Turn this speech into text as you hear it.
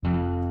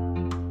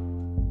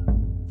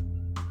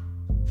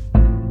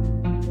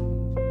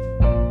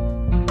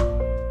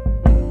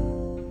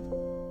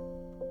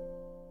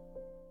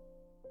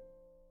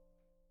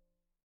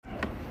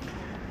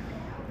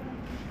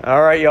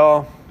All right,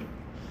 y'all.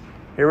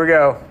 Here we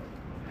go.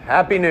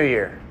 Happy New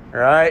Year, all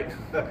right?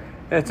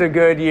 It's a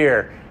good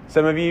year.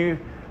 Some of you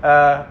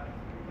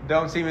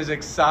don't seem as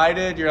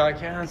excited. You're like,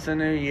 yeah, it's a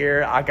new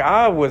year.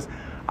 I was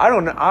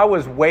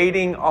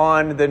waiting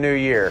on the new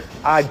year.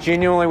 I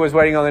genuinely was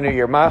waiting on the new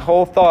year. My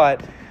whole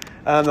thought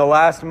the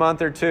last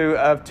month or two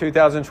of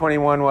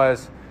 2021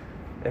 was,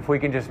 if we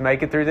can just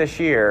make it through this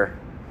year,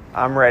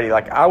 I'm ready.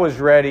 Like, I was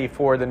ready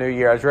for the new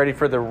year. I was ready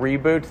for the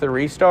reboot, the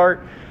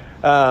restart.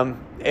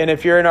 And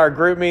if you're in our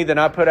group me, then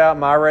I put out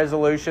my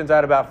resolutions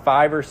at about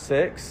 5 or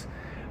 6.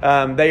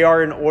 They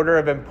are in order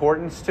of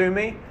importance to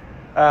me.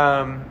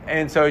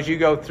 And so as you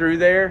go through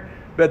there,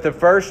 but the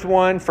first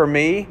one for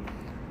me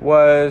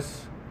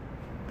was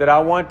that I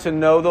want to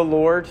know the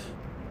Lord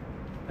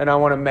and I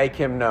want to make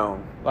him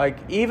known. Like,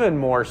 even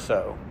more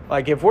so.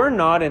 Like, if we're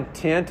not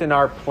intent in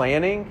our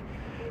planning,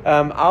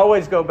 I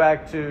always go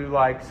back to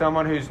like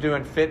someone who's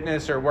doing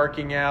fitness or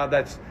working out.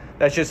 That's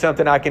just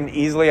something I can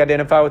easily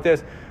identify with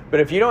this. But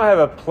if you don't have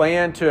a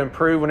plan to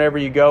improve whenever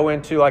you go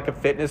into like a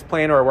fitness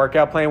plan or a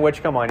workout plan,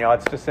 which, come on, y'all,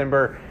 it's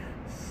December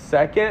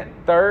 2nd,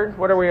 3rd.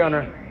 What are we on?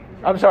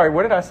 I'm sorry,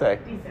 what did I say?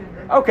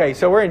 December. Okay,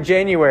 so we're in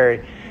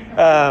January.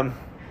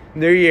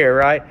 New year,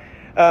 right?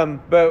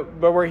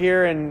 But we're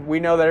here and we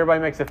know that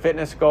everybody makes a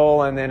fitness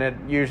goal and then it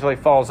usually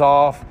falls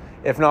off.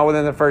 If not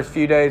within the first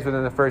few days,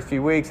 within the first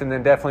few weeks, and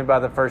then definitely by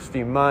the first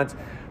few months.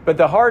 But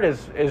the heart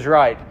is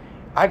right.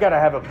 I got to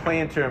have a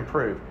plan to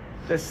improve.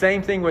 The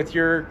same thing with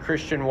your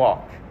Christian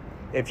walk.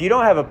 If you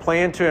don't have a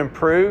plan to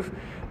improve,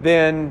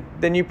 then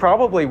you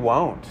probably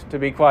won't, to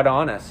be quite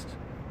honest.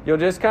 You'll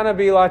just kind of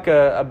be like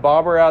a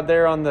bobber out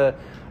there on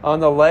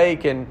the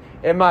lake, and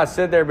it might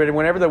sit there, but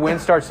whenever the wind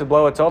starts to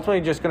blow, it's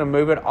ultimately just going to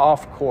move it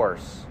off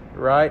course,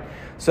 right?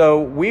 So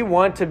we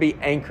want to be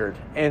anchored.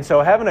 And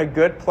so having a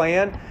good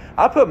plan,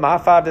 I put my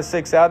 5 to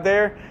 6 out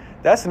there.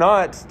 That's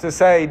not to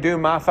say do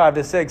my 5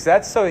 to 6.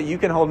 That's so that you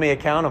can hold me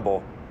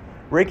accountable.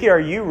 Ricky,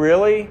 are you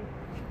really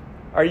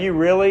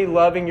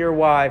loving your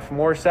wife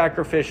more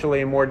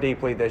sacrificially and more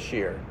deeply this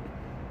year?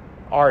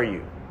 Are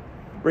you?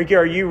 Ricky,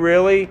 are you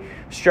really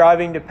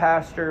striving to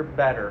pastor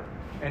better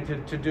and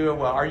to do it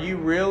well? Are you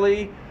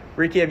really,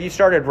 Ricky, have you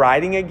started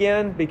writing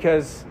again?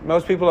 Because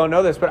most people don't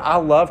know this, but I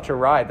love to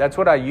write. That's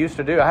what I used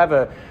to do. I have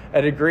a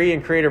degree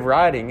in creative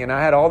writing, and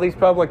I had all these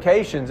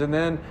publications, and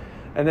then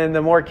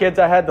the more kids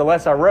I had, the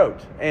less I wrote.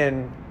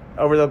 And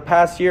over the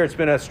past year, it's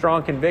been a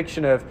strong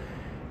conviction of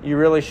you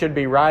really should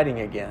be writing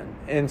again.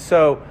 And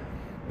so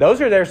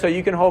those are there so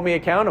you can hold me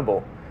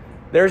accountable.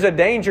 There's a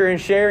danger in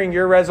sharing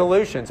your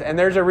resolutions, and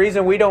there's a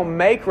reason we don't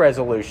make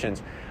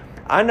resolutions.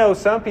 I know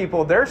some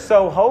people, they're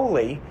so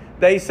holy,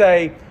 they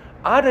say,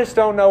 I just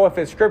don't know if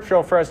it's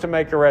scriptural for us to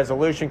make a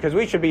resolution because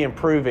we should be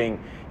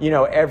improving,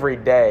 every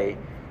day.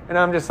 And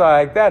I'm just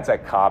like, that's a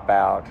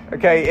cop-out.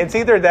 Okay, it's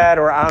either that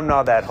or I'm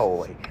not that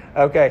holy.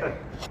 Okay,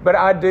 but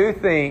I do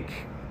think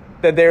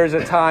that there's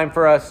a time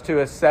for us to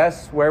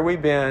assess where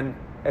we've been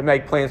and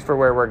make plans for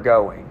where we're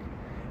going.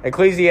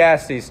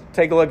 Ecclesiastes,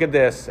 take a look at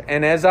this.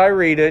 And as I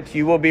read it,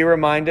 you will be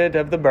reminded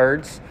of the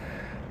Byrds.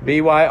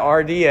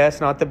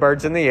 Byrds, not the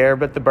birds in the air,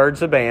 but the Byrds,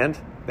 the band.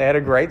 They had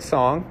a great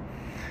song.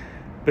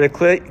 But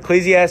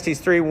Ecclesiastes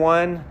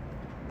 3:1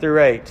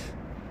 through 8.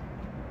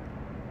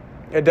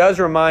 It does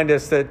remind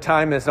us that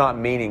time is not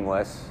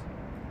meaningless.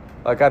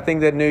 Like, I think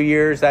that New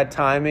Year's, that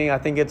timing, I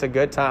think it's a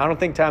good time. I don't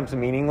think time's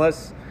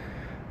meaningless.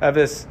 I have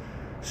this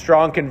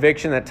strong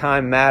conviction that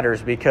time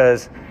matters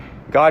because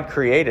God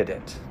created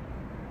it.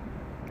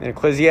 In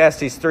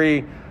Ecclesiastes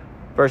 3,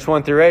 verse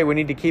 1 through 8, we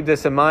need to keep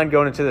this in mind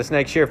going into this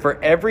next year. For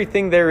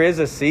everything there is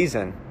a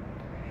season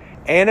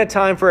and a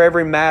time for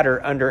every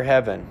matter under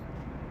heaven.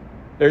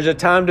 There's a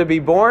time to be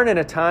born and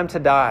a time to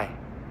die.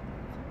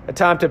 A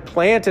time to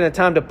plant and a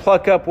time to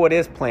pluck up what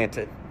is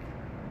planted.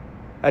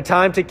 A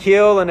time to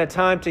kill and a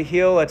time to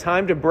heal. A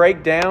time to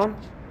break down.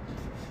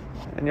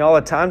 And y'all,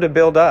 a time to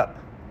build up.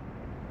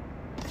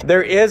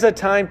 There is a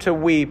time to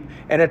weep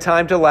and a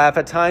time to laugh.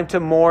 A time to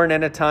mourn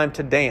and a time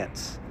to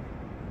dance.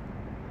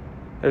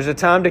 There's a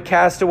time to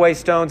cast away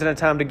stones and a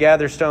time to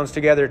gather stones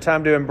together. A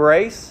time to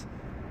embrace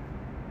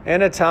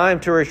and a time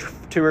to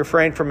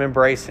refrain from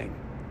embracing.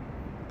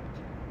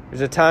 There's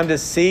a time to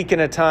seek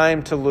and a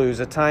time to lose.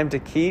 A time to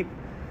keep,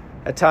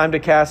 a time to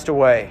cast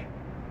away.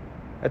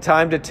 A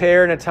time to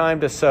tear and a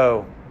time to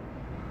sow.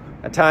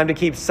 A time to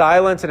keep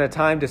silence and a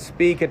time to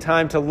speak. A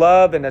time to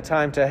love and a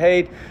time to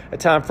hate. A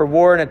time for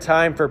war and a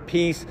time for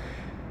peace.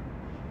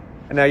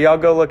 And now y'all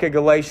go look at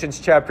Galatians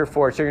chapter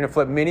 4. So you're going to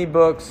flip many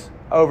books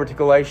over to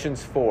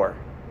Galatians 4.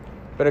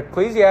 But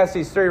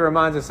Ecclesiastes 3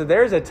 reminds us that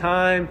there's a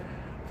time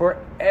for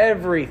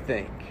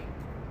everything,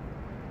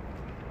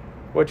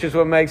 which is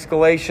what makes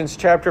Galatians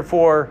chapter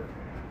 4,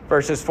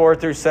 verses 4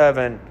 through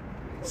 7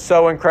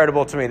 so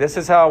incredible to me. This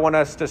is how I want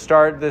us to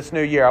start this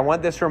new year. I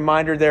want this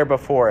reminder there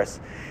before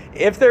us.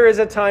 If there is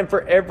a time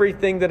for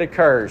everything that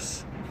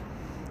occurs,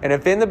 and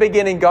if in the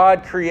beginning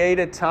God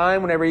created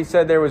time whenever he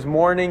said there was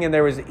morning and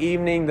there was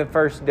evening the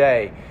first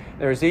day,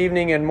 There's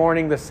evening and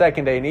morning the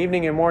second day, and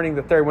evening and morning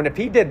the third. If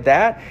he did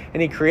that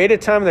and he created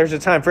time, there's a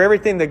time for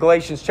everything. The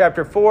Galatians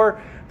chapter 4,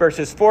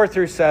 verses 4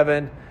 through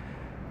 7.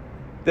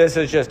 This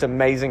is just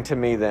amazing to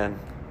me then.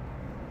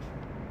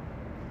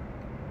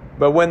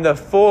 But when the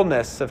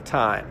fullness of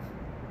time,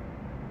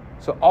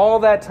 so all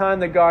that time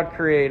that God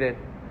created,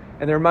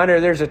 and the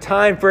reminder, there's a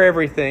time for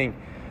everything.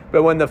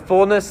 But when the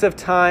fullness of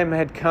time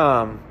had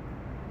come,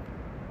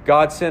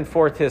 God sent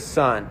forth his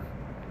Son,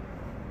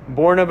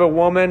 born of a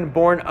woman,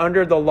 born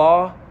under the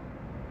law.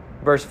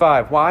 Verse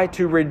 5, why?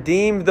 To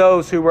redeem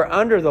those who were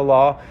under the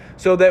law,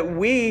 so that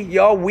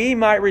we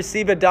might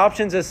receive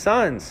adoptions as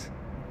sons.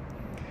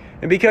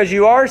 And because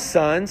you are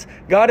sons,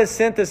 God has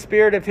sent the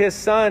Spirit of his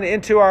Son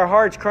into our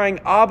hearts, crying,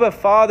 Abba,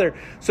 Father.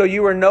 So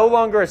you are no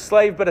longer a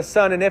slave, but a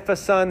son, and if a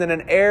son, then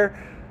an heir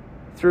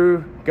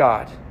through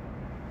God.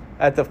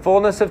 At the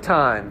fullness of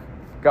time,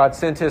 God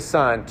sent his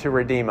Son to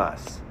redeem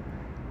us.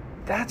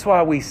 That's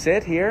why we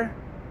sit here.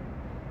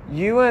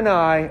 You and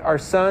I are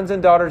sons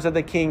and daughters of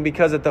the King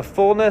because at the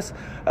fullness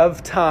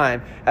of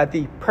time, at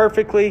the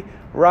perfectly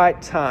right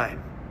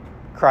time,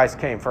 Christ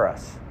came for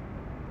us.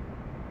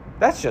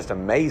 That's just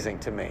amazing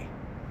to me.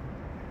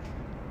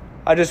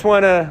 I just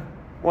want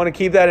to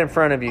keep that in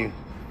front of you,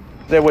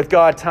 that with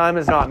God, time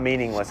is not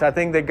meaningless. I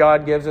think that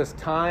God gives us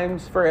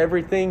times for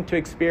everything to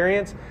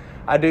experience.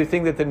 I do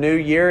think that the new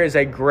year is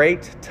a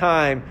great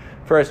time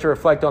for us to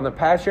reflect on the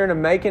past year and to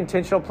make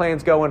intentional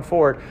plans going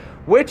forward,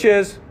 which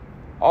is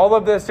all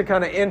of this to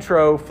kind of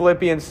intro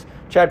Philippians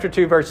chapter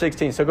 2, verse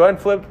 16. So go ahead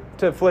and flip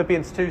to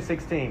Philippians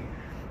 2:16.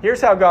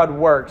 Here's how God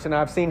works, and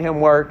I've seen him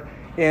work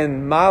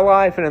in my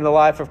life and in the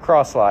life of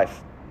Cross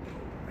Life.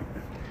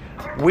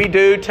 We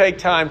do take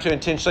time to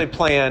intentionally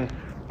plan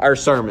our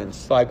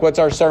sermons. Like, what's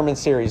our sermon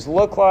series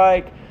look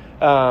like?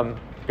 God,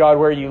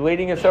 where are you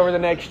leading us over the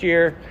next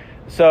year?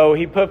 So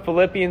he put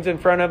Philippians in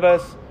front of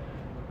us,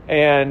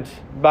 and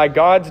by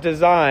God's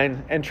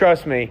design, and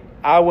trust me,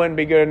 I wouldn't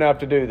be good enough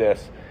to do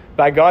this.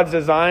 By God's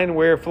design,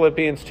 we're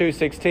Philippians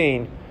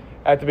 2:16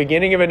 at the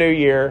beginning of a new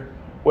year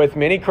with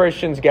many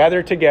Christians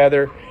gathered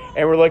together,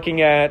 and we're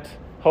looking at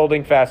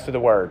holding fast to the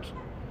Word.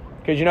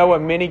 Because you know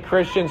what many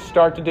Christians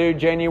start to do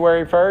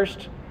January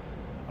 1st?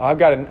 I'm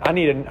going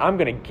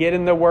to get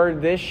in the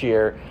Word this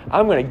year.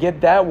 I'm going to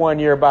get that 1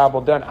 year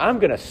Bible done. I'm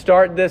going to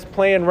start this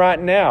plan right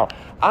now.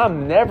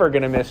 I'm never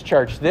going to miss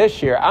church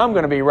this year. I'm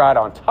going to be right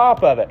on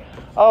top of it.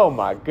 Oh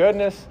my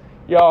goodness.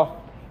 Y'all,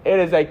 it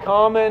is a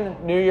common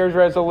New Year's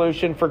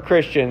resolution for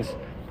Christians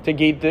to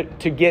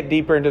get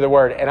deeper into the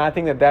Word. And I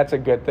think that that's a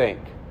good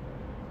thing.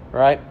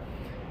 Right?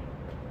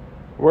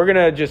 We're going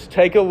to just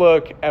take a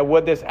look at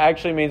what this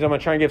actually means. I'm going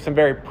to try and give some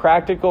very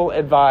practical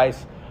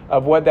advice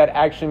of what that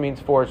actually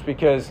means for us,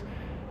 because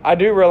I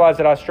do realize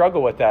that I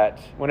struggle with that.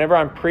 Whenever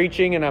I'm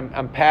preaching and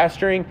I'm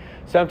pastoring,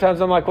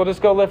 sometimes I'm like, well,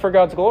 just go live for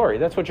God's glory.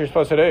 That's what you're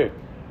supposed to do.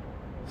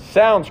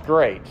 Sounds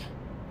great.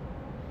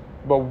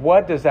 But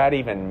what does that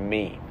even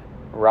mean?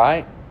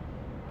 Right?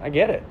 I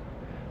get it.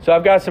 So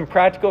I've got some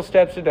practical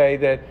steps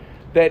today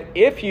that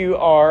if you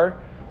are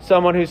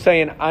someone who's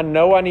saying, I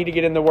know I need to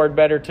get in the Word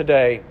better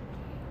today,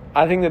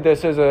 I think that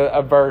this is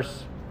a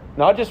verse,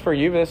 not just for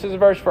you, but this is a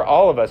verse for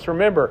all of us.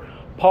 Remember,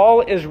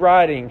 Paul is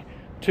writing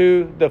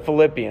to the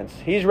Philippians.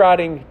 He's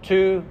writing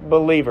to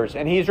believers,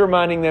 and he's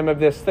reminding them of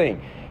this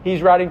thing.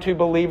 He's writing to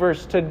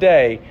believers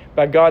today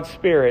by God's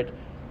Spirit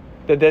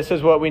that this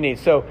is what we need.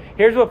 So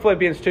here's what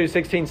Philippians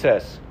 2:16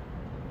 says.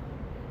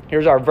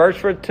 Here's our verse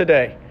for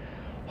today.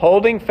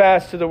 Holding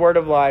fast to the word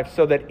of life,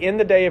 so that in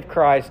the day of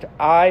Christ,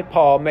 I,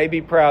 Paul, may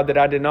be proud that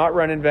I did not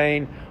run in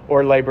vain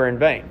or labor in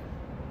vain.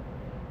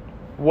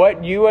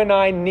 What you and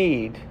I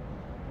need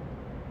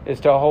is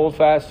to hold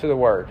fast to the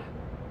Word.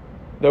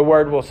 The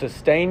Word will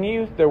sustain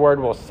you. The Word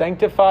will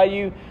sanctify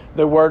you.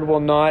 The Word will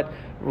not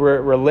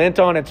relent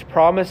on its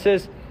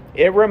promises.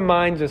 It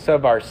reminds us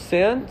of our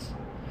sins.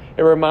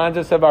 It reminds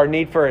us of our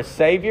need for a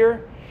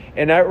Savior.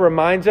 And it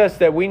reminds us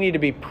that we need to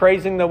be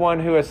praising the one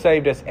who has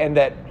saved us, and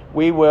that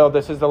we will,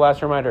 this is the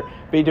last reminder,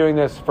 be doing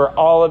this for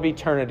all of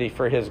eternity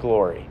for His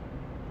glory.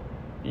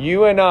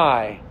 You and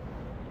I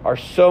are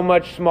so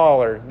much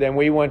smaller than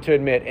we want to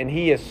admit, and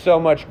He is so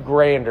much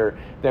grander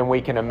than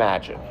we can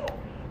imagine.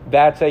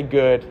 That's a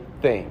good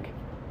thing.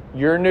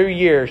 Your new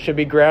year should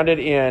be grounded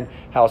in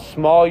how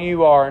small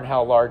you are and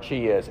how large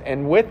He is.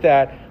 And with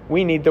that,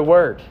 we need the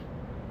Word.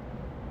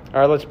 All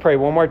right, let's pray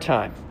one more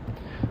time.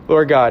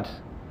 Lord God,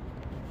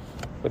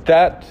 with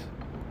that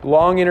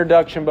long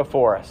introduction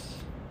before us,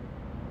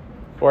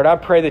 Lord, I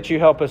pray that you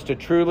help us to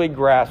truly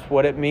grasp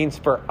what it means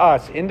for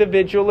us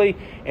individually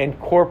and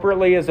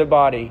corporately as a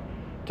body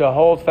to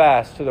hold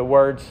fast to the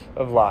words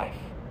of life.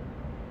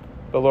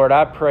 But Lord,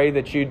 I pray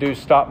that you do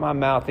stop my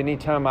mouth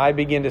anytime I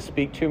begin to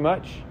speak too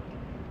much.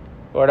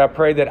 Lord, I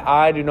pray that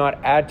I do not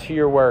add to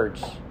your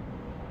words.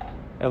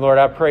 And Lord,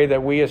 I pray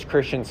that we as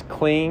Christians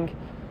cling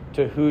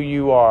to who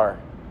you are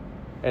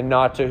and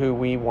not to who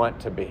we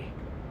want to be.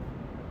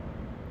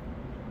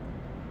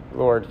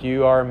 Lord,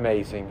 you are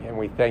amazing, and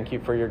we thank you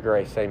for your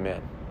grace.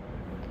 Amen.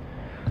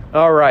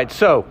 All right,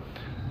 so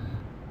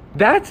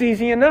That's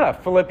easy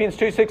enough. Philippians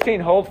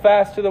 2:16, hold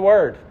fast to the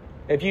word.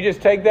 If you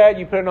just take that,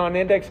 you put it on an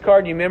index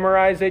card, you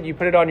memorize it, you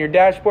put it on your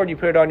dashboard, you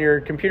put it on your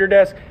computer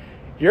desk,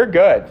 you're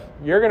good.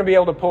 You're going to be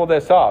able to pull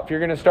this off. You're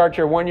going to start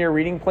your 1-year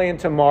reading plan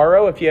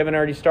tomorrow if you haven't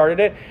already started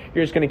it.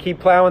 You're just going to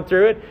keep plowing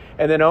through it.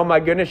 And then, oh my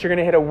goodness, you're going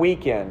to hit a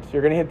weekend.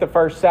 You're going to hit the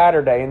first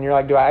Saturday. And you're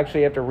like, do I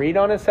actually have to read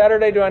on a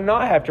Saturday? Do I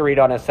not have to read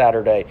on a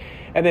Saturday?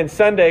 And then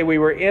Sunday, we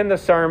were in the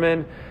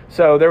sermon.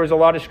 So there was a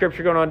lot of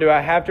scripture going on. Do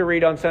I have to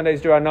read on Sundays?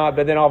 Do I not?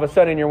 But then all of a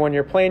sudden, your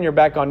 1-year plan, you're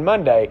back on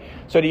Monday.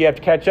 So do you have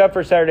to catch up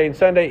for Saturday and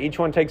Sunday? Each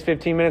one takes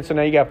 15 minutes. So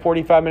now you got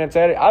 45 minutes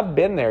at it. I've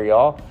been there,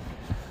 y'all.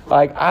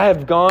 Like, I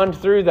have gone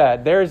through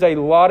that. There's a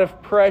lot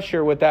of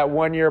pressure with that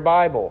 1-year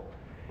Bible.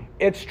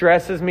 It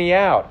stresses me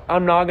out.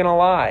 I'm not going to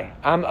lie.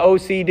 I'm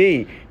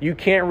OCD. You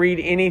can't read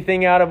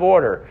anything out of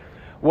order.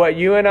 What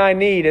you and I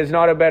need is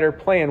not a better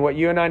plan. What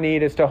you and I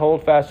need is to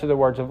hold fast to the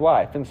words of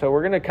life. And so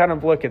we're going to kind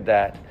of look at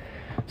that.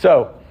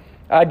 So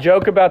I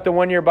joke about the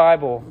 1-year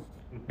Bible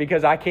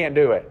because I can't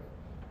do it.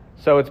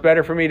 So it's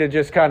better for me to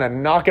just kind of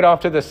knock it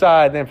off to the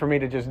side than for me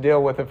to just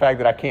deal with the fact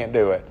that I can't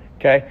do it.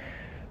 Okay?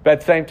 But at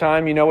the same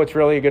time, you know what's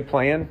really a good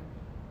plan?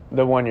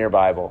 The 1-year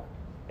Bible.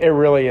 It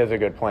really is a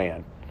good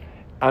plan.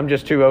 I'm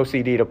just too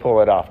OCD to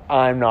pull it off.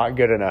 I'm not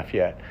good enough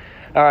yet.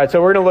 All right,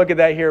 so we're going to look at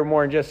that here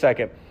more in just a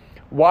second.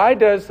 Why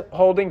does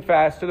holding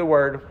fast to the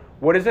word,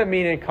 what does it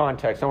mean in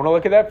context? I want to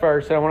look at that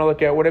first, and I want to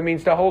look at what it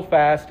means to hold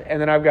fast, and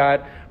then I've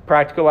got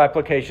practical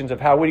applications of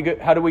how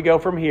do we go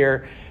from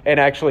here and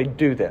actually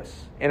do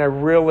this in a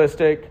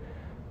realistic,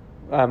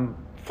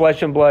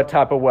 flesh and blood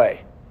type of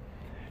way.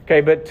 Okay,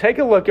 but take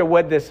a look at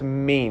what this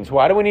means.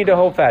 Why do we need to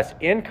hold fast?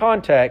 In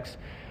context,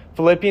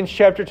 Philippians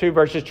chapter 2,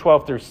 verses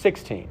 12 through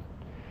 16.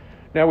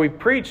 Now, we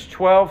preached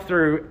 12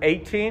 through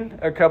 18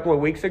 a couple of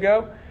weeks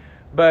ago,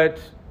 but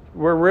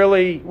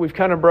we've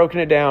kind of broken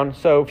it down.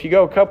 So if you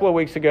go a couple of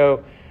weeks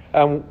ago,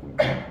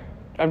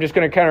 I'm just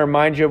going to kind of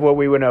remind you of what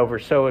we went over.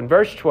 So in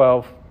verse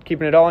 12,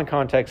 keeping it all in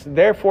context,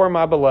 therefore,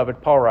 my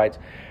beloved, Paul writes,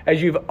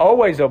 as you've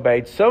always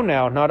obeyed, so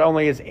now, not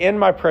only is in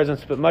my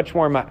presence, but much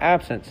more in my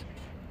absence,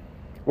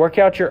 work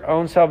out your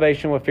own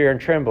salvation with fear and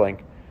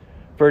trembling,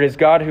 for it is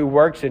God who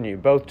works in you,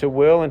 both to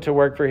will and to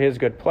work for his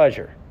good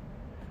pleasure.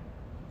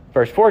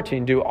 Verse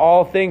 14, do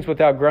all things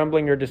without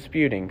grumbling or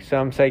disputing,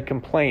 some say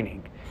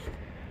complaining.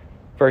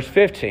 Verse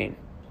 15,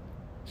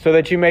 so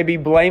that you may be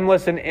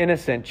blameless and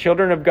innocent,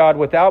 children of God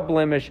without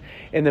blemish,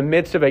 in the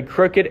midst of a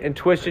crooked and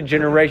twisted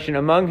generation,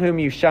 among whom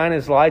you shine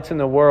as lights in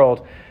the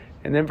world.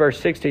 And then verse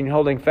 16,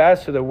 holding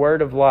fast to the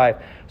word of life,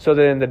 so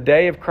that in the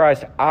day of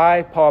Christ,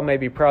 I, Paul, may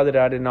be proud that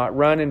I did not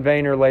run in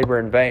vain or labor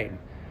in vain.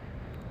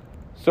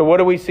 So what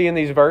do we see in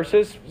these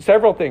verses?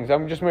 Several things.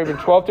 I'm just moving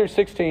 12 through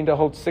 16 to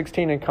hold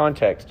 16 in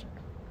context.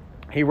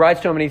 He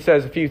writes to them and he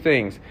says a few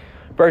things.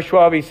 Verse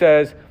 12, he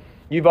says,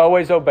 you've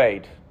always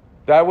obeyed.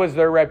 That was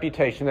their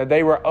reputation, that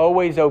they were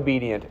always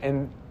obedient.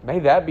 And may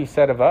that be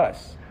said of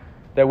us,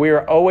 that we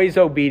are always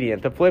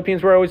obedient. The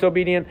Philippians were always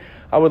obedient.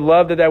 I would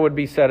love that would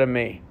be said of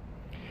me.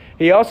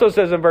 He also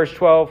says in verse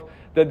 12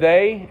 that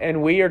they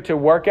and we are to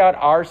work out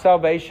our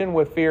salvation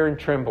with fear and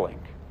trembling.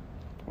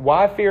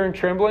 Why fear and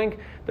trembling?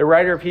 The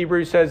writer of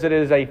Hebrews says it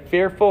is a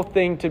fearful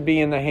thing to be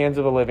in the hands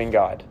of a living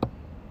God.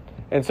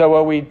 And so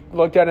what we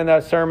looked at in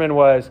that sermon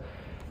was,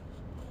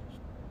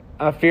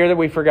 I fear that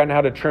we've forgotten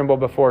how to tremble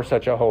before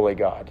such a holy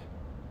God.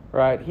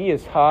 Right? He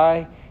is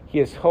high. He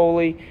is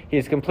holy. He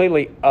is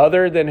completely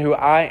other than who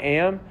I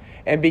am.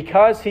 And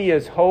because he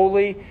is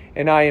holy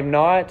and I am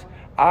not,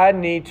 I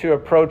need to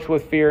approach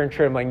with fear and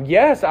trembling.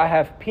 Yes, I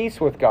have peace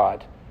with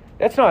God.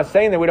 That's not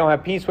saying that we don't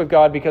have peace with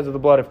God because of the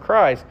blood of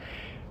Christ.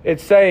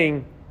 It's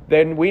saying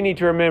that we need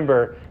to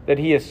remember that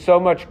he is so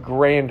much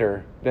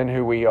grander than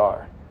who we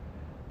are.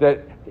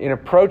 That in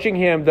approaching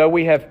him, though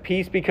we have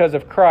peace because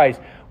of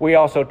Christ, we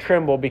also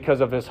tremble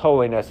because of his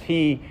holiness.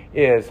 He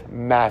is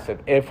massive.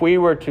 If we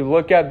were to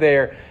look out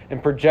there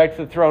and project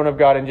the throne of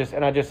God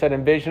and I just said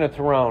envision a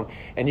throne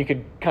and you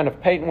could kind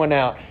of paint one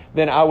out,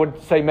 then I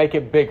would say make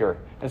it bigger.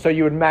 And so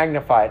you would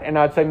magnify it and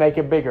I'd say make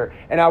it bigger.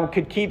 And I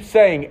could keep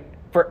saying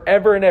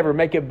forever and ever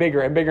make it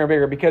bigger and bigger and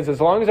bigger, because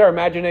as long as our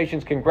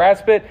imaginations can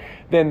grasp it,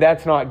 then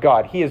that's not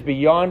God. He is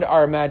beyond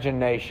our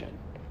imagination.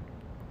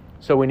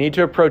 So we need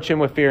to approach him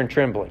with fear and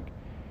trembling.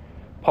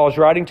 Paul's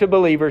writing to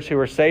believers who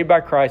are saved by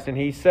Christ, and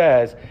he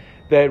says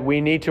that we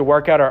need to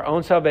work out our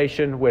own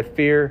salvation with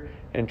fear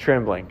and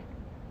trembling.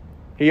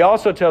 He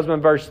also tells them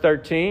in verse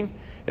 13,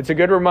 it's a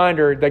good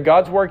reminder that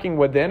God's working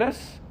within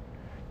us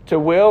to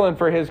will and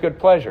for his good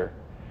pleasure.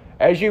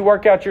 As you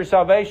work out your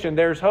salvation,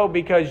 there's hope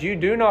because you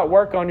do not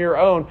work on your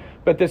own,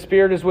 but the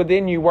Spirit is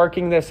within you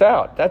working this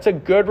out. That's a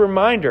good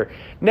reminder.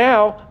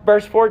 Now,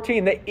 verse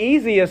 14, the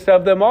easiest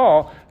of them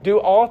all, do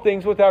all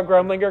things without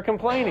grumbling or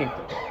complaining.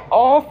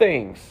 All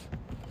things.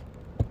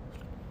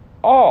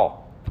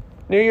 All.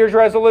 New Year's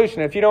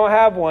resolution. If you don't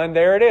have one,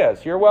 there it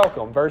is. You're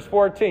welcome. Verse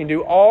 14,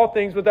 do all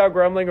things without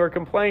grumbling or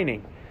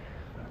complaining.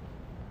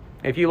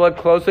 If you look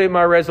closely at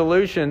my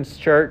resolutions,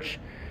 church,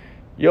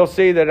 you'll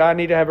see that I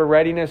need to have a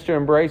readiness to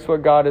embrace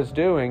what God is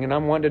doing, and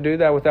I'm wanting to do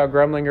that without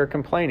grumbling or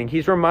complaining.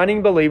 He's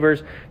reminding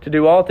believers to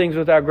do all things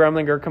without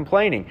grumbling or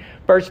complaining.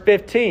 Verse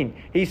 15,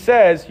 he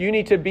says, you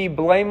need to be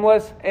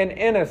blameless and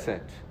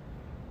innocent.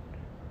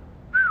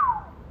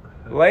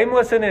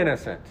 Blameless and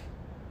innocent.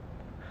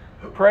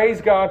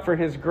 Praise God for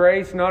His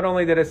grace, not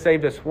only that it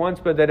saved us once,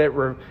 but that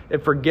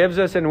it forgives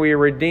us and we are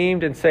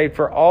redeemed and saved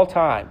for all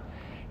time.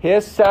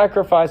 His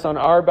sacrifice on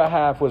our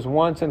behalf was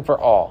once and for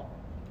all.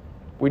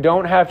 We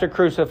don't have to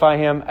crucify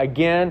Him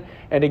again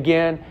and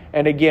again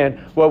and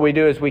again. What we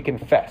do is we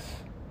confess.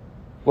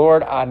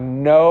 Lord, I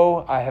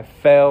know I have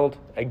failed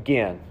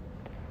again.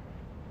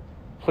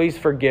 Please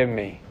forgive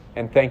me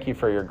and thank you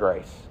for your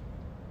grace.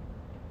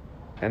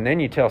 And then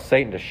you tell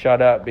Satan to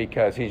shut up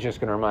because he's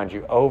just going to remind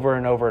you over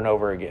and over and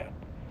over again.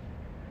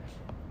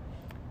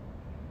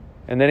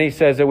 And then he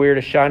says that we are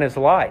to shine as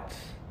lights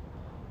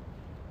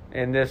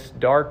in this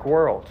dark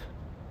world.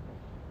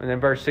 And then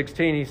verse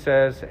 16 he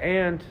says,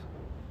 and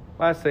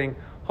last thing,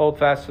 hold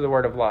fast to the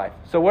word of life.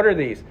 So what are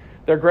these?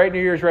 They're great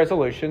New Year's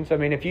resolutions. I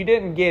mean, if you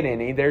didn't get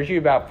any, there's you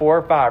about 4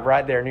 or 5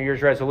 right there, New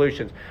Year's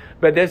resolutions.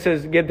 But this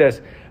is, get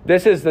this,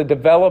 this is the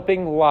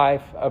developing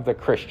life of the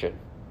Christian.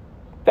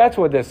 That's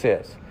what this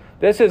is.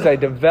 This is a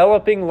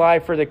developing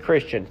life for the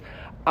Christian.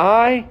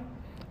 I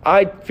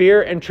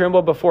fear and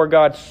tremble before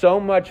God so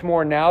much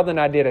more now than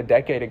I did a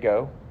decade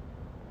ago.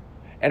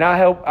 And I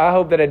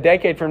hope that a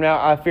decade from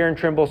now, I fear and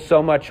tremble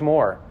so much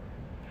more.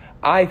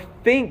 I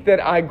think that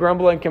I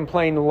grumble and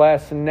complain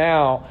less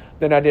now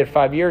than I did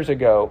 5 years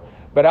ago.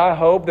 But I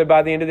hope that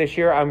by the end of this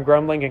year, I'm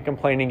grumbling and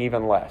complaining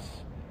even less.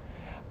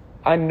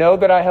 I know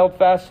that I held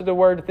fast to the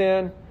word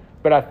then,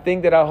 but I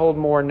think that I hold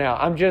more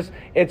now.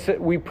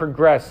 We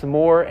progress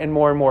more and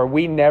more and more.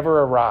 We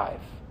never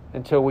arrive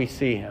until we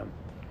see Him.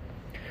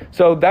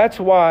 So that's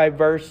why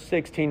verse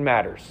 16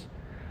 matters.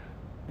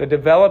 The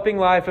developing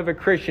life of a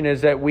Christian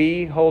is that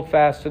we hold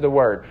fast to the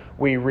word.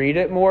 We read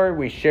it more,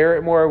 we share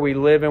it more, we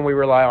live and we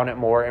rely on it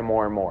more and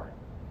more and more.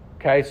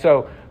 Okay,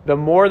 so the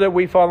more that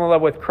we fall in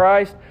love with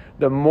Christ,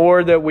 the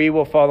more that we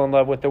will fall in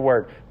love with the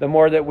word. The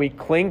more that we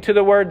cling to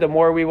the word, the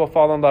more we will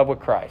fall in love with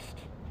Christ.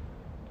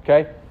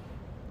 Okay?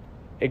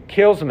 It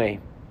kills me.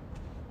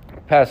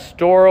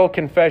 Pastoral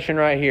confession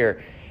right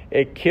here.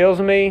 It kills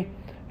me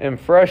and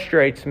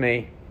frustrates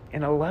me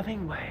in a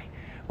loving way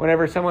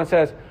whenever someone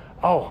says,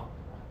 oh,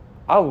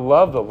 I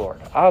love the Lord.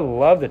 I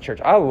love the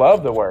church. I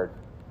love the word.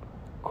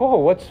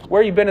 Cool.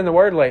 Where you been in the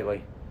word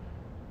lately?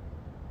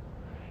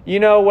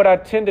 You know, what I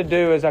tend to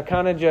do is I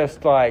kind of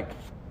just I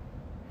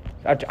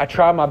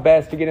try my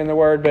best to get in the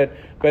word, but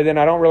then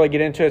I don't really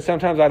get into it.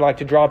 Sometimes I'd like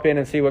to drop in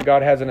and see what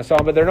God has in a song,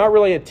 but they're not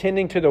really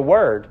attending to the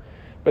word,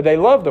 but they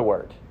love the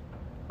word,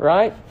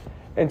 right?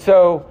 And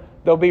so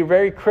they'll be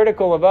very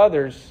critical of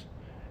others.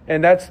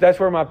 And that's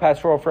where my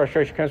pastoral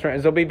frustration comes from,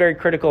 is they'll be very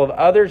critical of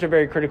others, or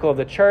very critical of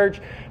the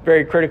church,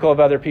 very critical of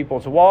other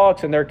people's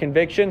walks and their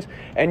convictions,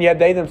 and yet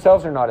they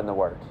themselves are not in the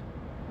Word.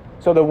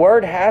 So the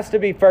Word has to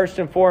be first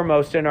and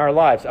foremost in our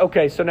lives.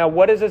 Okay, so now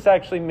what does this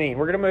actually mean?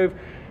 We're going to move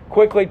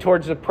quickly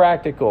towards the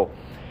practical.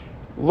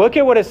 Look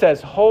at what it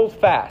says, hold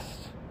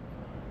fast.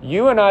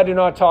 You and I do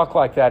not talk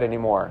like that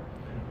anymore.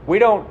 We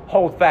don't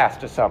hold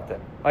fast to something.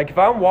 Like if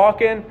I'm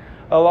walking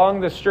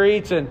along the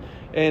streets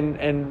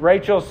and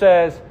Rachel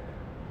says,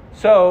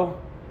 so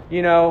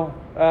what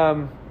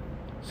are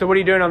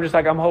you doing? I'm just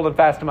like, I'm holding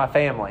fast to my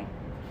family.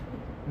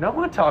 No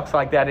one talks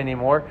like that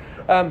anymore.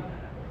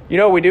 You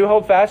know what we do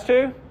hold fast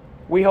to?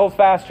 We hold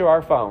fast to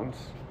our phones.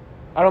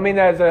 I don't mean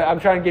that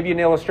I'm trying to give you an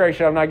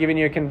illustration. I'm not giving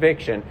you a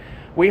conviction.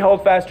 We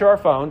hold fast to our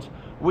phones.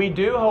 We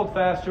do hold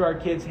fast to our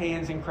kids'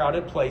 hands in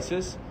crowded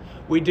places.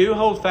 We do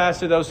hold fast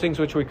to those things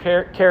which we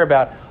care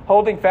about.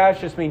 Holding fast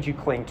just means you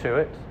cling to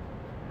it.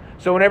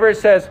 So whenever it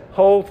says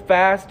hold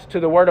fast to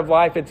the word of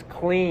life, it's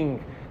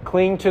cling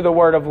to the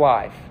word of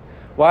life.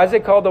 Why is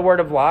it called the word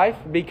of life?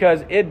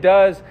 Because it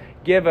does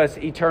give us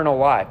eternal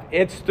life.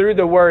 It's through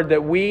the word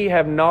that we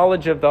have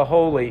knowledge of the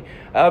holy,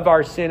 of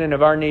our sin, and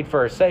of our need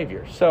for a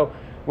Savior. So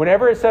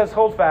whenever it says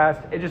hold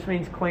fast, it just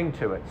means cling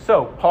to it.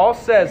 So Paul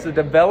says the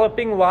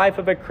developing life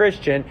of a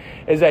Christian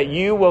is that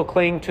you will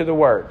cling to the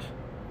word.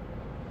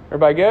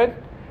 Everybody good?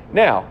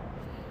 Now,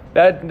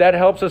 that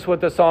helps us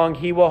with the song,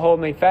 He Will Hold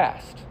Me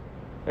Fast.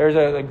 There's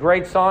a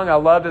great song. I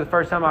loved it the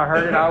first time I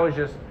heard it. I was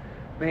just,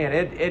 man,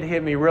 it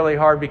hit me really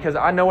hard because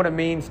I know what it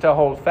means to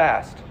hold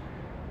fast.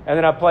 And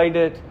then I played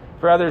it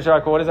for others. They're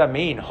like, well, what does that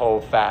mean,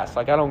 hold fast?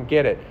 Like, I don't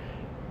get it.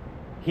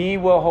 He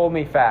will hold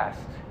me fast.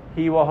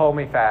 He will hold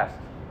me fast.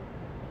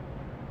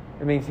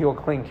 It means He will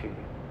cling to you.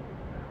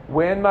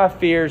 When my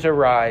fears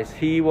arise,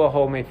 He will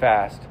hold me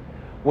fast.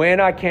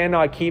 When I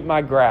cannot keep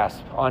my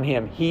grasp on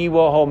Him, He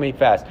will hold me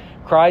fast.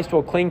 Christ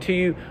will cling to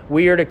you.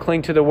 We are to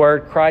cling to the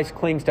word. Christ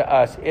clings to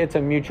us. It's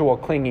a mutual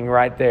clinging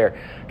right there.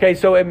 Okay,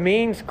 so it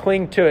means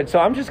cling to it. So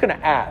I'm just going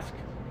to ask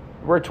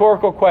a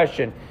rhetorical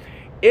question.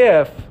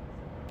 If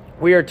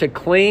we are to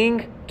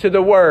cling to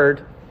the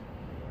word,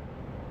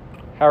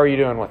 how are you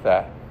doing with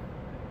that?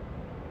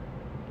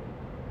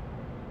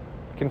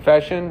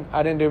 Confession,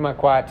 I didn't do my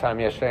quiet time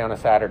yesterday on a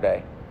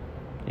Saturday.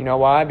 You know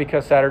why?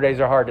 Because Saturdays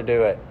are hard to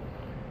do it.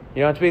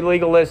 You don't have to be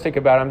legalistic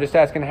about it. I'm just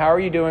asking, how are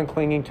you doing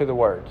clinging to the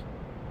Word?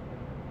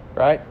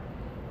 Right?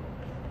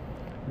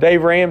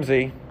 Dave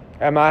Ramsey,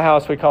 at my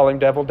house we call him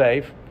Devil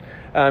Dave.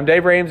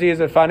 Dave Ramsey is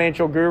a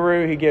financial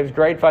guru. He gives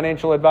great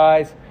financial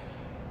advice.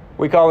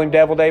 We call him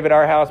Devil Dave at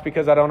our house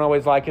because I don't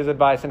always like his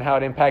advice and how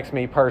it impacts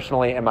me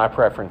personally and my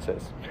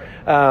preferences.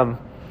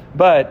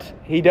 But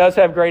he does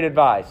have great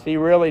advice. He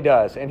really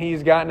does. And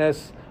he's gotten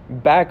us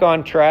back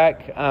on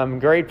track,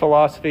 great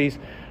philosophies.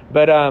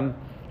 But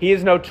he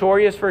is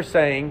notorious for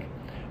saying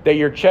that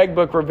your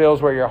checkbook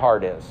reveals where your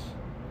heart is.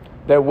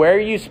 That where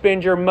you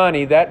spend your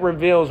money, that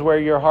reveals where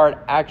your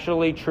heart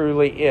actually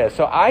truly is.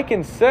 So I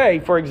can say,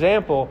 for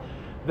example,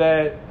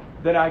 that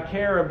I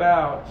care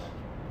about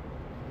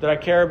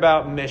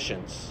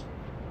missions,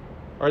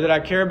 or that I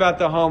care about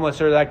the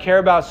homeless, or that I care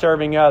about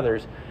serving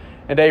others.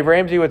 And Dave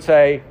Ramsey would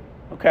say,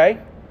 okay,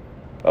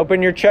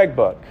 open your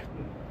checkbook.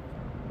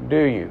 Do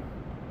you?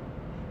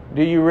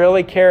 Do you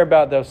really care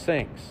about those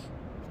things?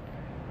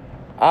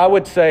 I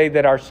would say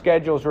that our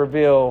schedules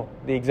reveal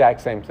the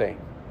exact same thing.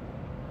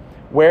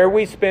 Where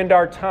we spend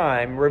our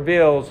time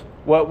reveals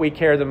what we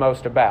care the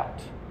most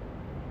about.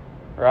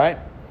 Right?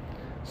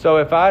 So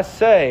if I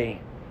say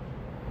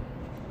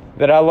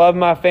that I love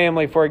my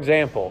family, for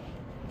example,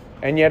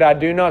 and yet I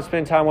do not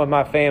spend time with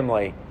my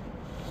family,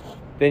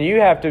 then you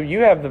have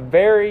the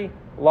very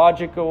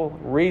logical,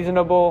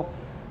 reasonable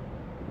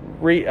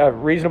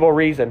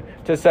reason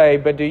to say,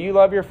 but do you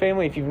love your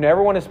family? If you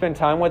never want to spend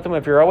time with them,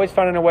 if you're always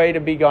finding a way to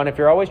be gone, if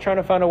you're always trying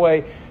to find a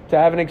way to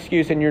have an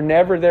excuse and you're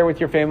never there with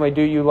your family,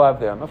 do you love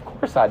them? Of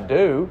course I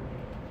do.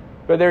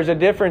 But there's a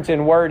difference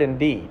in word and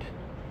deed,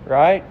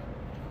 right?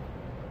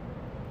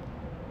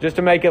 Just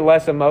to make it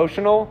less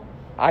emotional,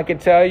 I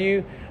could tell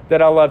you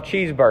that I love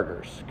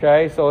cheeseburgers.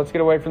 Okay, so let's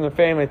get away from the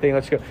family thing.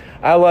 Let's go.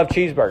 I love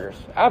cheeseburgers.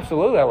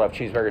 Absolutely, I love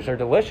cheeseburgers. They're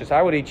delicious.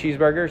 I would eat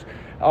cheeseburgers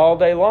all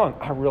day long.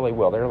 I really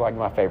will. They're like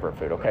my favorite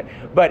food. Okay,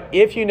 but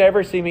if you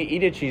never see me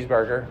eat a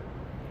cheeseburger,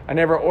 I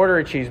never order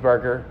a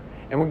cheeseburger,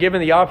 and we're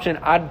given the option,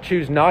 I'd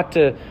choose not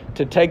to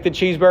take the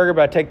cheeseburger,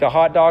 but I take the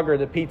hot dog or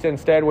the pizza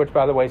instead, which,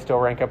 by the way, still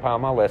rank up high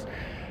on my list.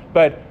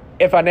 But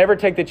if I never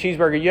take the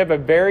cheeseburger, you have a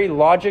very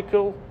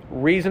logical,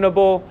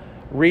 reasonable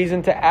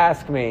reason to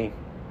ask me,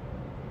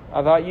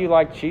 I thought you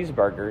liked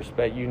cheeseburgers,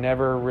 but you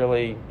never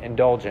really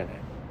indulge in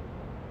it.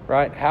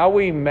 Right? How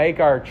we make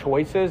our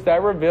choices,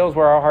 that reveals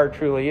where our heart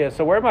truly is.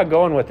 So where am I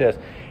going with this?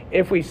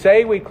 If we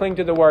say we cling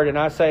to the Word and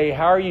I say,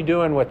 how are you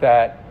doing with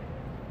that?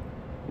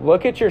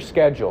 Look at your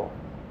schedule.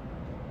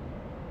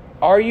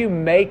 Are you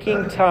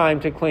making time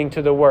to cling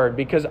to the Word?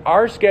 Because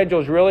our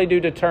schedules really do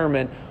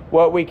determine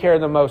what we care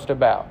the most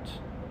about.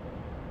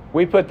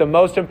 We put the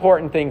most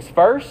important things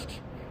first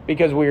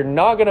because we're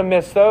not going to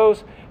miss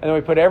those. And then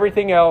we put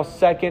everything else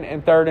second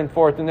and third and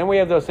fourth. And then we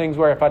have those things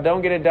where if I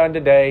don't get it done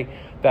today,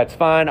 that's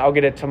fine. I'll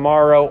get it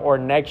tomorrow or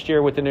next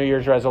year with the New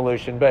Year's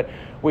resolution. But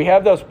we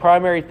have those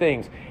primary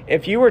things.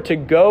 If you were to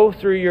go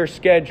through your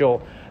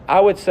schedule, I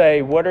would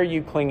say, what are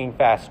you clinging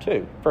fast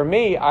to? For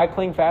me, I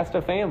cling fast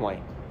to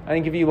family. I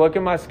think if you look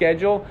at my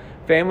schedule,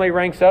 family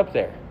ranks up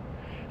there.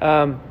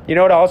 You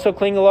know what I also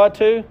cling a lot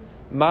to?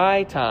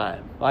 My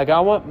time. Like,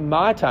 I want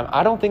my time.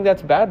 I don't think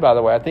that's bad, by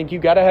the way. I think you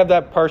got to have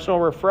that personal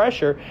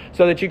refresher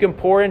so that you can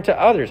pour into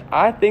others.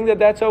 I think that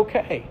that's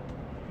okay.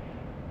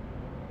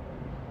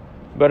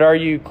 But are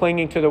you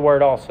clinging to the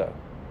Word also?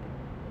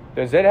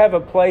 Does it have a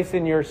place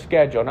in your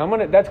schedule?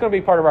 And that's going to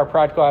be part of our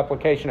practical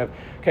application of,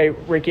 okay,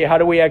 Ricky, how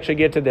do we actually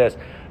get to this?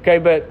 Okay,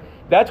 but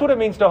that's what it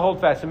means to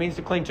hold fast. It means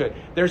to cling to it.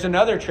 There's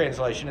another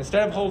translation.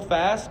 Instead of hold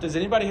fast, does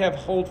anybody have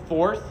hold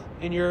forth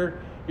in your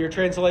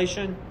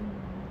translation?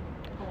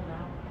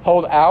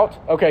 Hold out.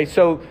 Okay,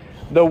 so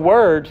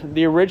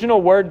the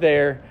original word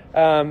there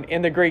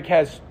in the Greek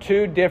has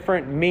two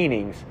different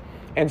meanings.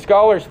 And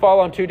scholars fall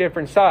on two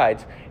different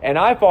sides. And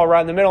I fall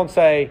right in the middle and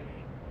say,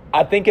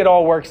 I think it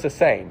all works the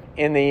same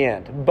in the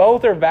end.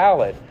 Both are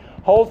valid.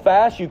 Hold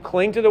fast, you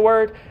cling to the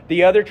Word.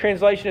 The other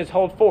translation is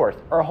hold forth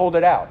or hold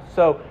it out.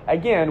 So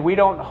again, we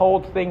don't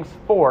hold things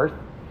forth.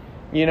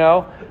 You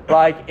know,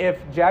 like if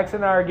Jackson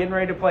and I are getting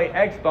ready to play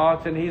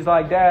Xbox and he's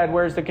like, Dad,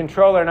 where's the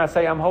controller? And I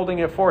say, I'm holding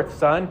it forth,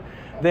 son.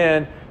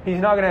 Then he's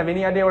not going to have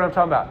any idea what I'm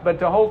talking about. But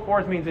to hold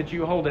forth means that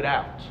you hold it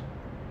out,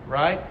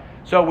 right?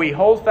 So we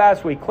hold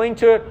fast, we cling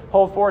to it.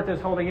 Hold forth is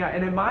holding out.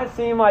 And it might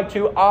seem like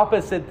two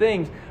opposite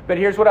things, but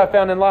here's what I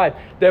found in life.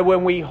 That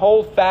when we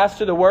hold fast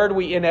to the Word,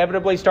 we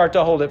inevitably start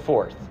to hold it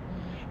forth.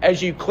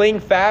 As you cling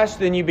fast,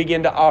 then you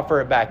begin to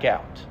offer it back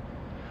out.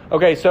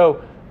 Okay,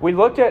 so we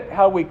looked at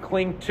how we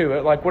cling to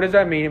it. Like, what does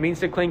that mean? It means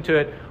to cling to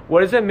it.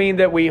 What does it mean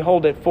that we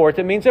hold it forth?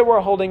 It means that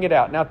we're holding it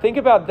out. Now think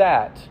about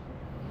that.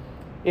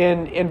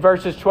 In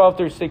verses 12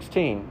 through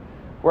 16,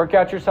 work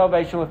out your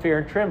salvation with fear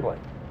and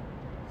trembling.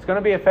 It's going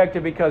to be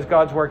effective because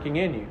God's working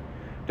in you.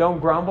 Don't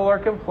grumble or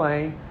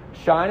complain.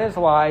 Shine as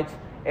lights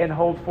and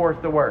hold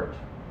forth the Word.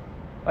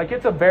 Like,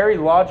 it's a very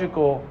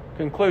logical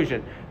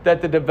conclusion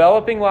that the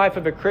developing life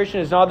of a Christian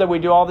is not that we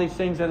do all these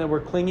things and that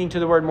we're clinging to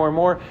the word more and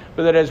more,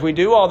 but that as we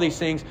do all these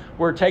things,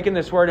 we're taking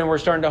this word and we're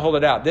starting to hold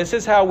it out. This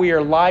is how we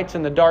are lights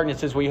in the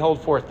darkness, as we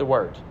hold forth the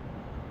word.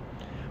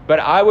 But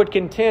I would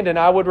contend and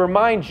I would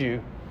remind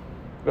you,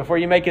 before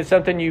you make it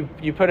something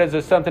you put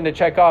as something to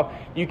check off,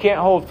 you can't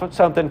hold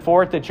something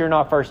forth that you're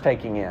not first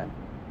taking in.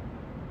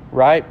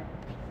 Right?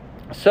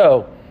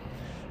 So,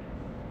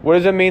 what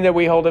does it mean that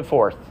we hold it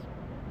forth?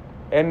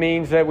 It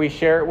means that we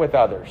share it with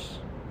others.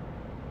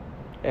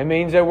 It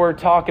means that we're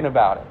talking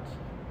about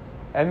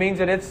it. It means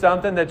that it's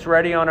something that's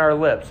ready on our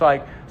lips.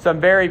 Like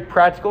some very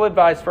practical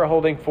advice for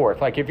holding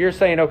forth. Like if you're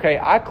saying, okay,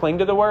 I cling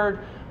to the word,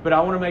 but I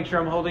want to make sure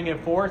I'm holding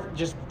it forth.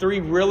 Just 3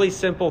 really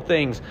simple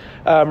things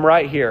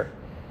right here.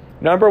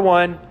 Number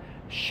 1,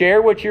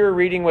 share what you're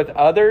reading with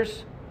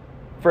others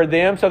for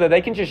them so that they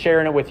can just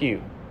share it with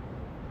you.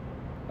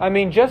 I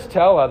mean, just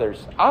tell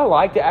others. I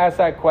like to ask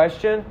that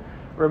question.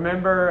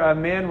 Remember,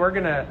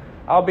 men,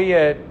 I'll be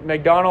at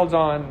McDonald's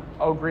on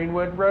Old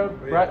Greenwood Road,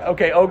 right?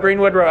 Okay, Old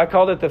Greenwood Road. I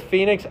called it the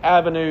Phoenix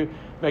Avenue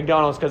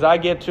McDonald's because I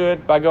get to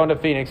it by going to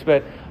Phoenix.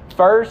 But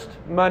first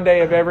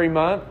Monday of every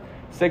month,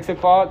 6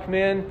 o'clock,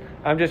 men,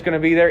 I'm just going to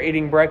be there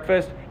eating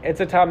breakfast. It's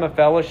a time of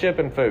fellowship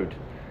and food.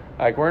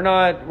 Like we're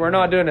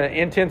not doing an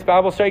intense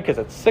Bible study because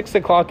it's 6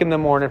 o'clock in the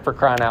morning, for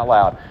crying out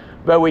loud.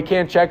 But we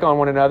can check on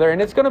one another,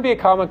 and it's going to be a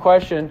common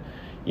question,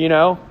 you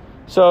know.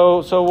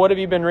 So what have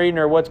you been reading,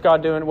 or what's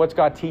God doing? What's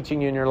God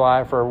teaching you in your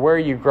life, or where are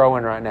you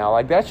growing right now?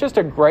 Like that's just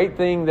a great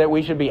thing that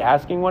we should be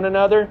asking one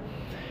another.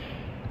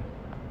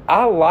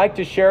 I like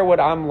to share what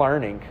I'm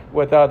learning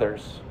with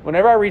others.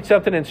 Whenever I read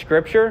something in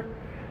Scripture,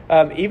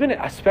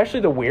 especially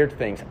the weird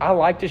things, I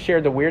like to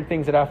share the weird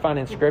things that I find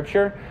in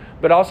Scripture,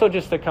 but also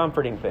just the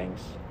comforting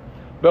things.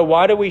 But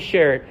why do we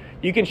share it?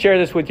 You can share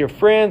this with your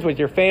friends, with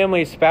your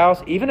family,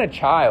 spouse, even a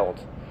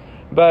child.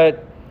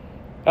 But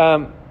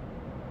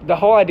the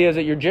whole idea is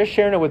that you're just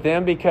sharing it with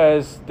them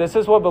because this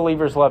is what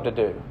believers love to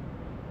do.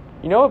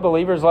 You know what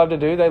believers love to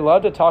do? They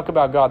love to talk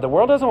about God. The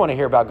world doesn't want to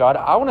hear about God.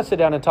 I want to sit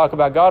down and talk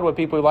about God with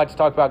people who like to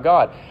talk about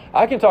God.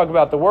 I can talk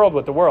about the world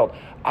with the world.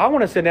 I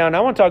want to sit down and I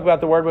want to talk about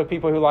the Word with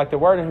people who like the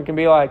Word and who can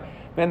be like,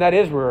 man, that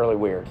is really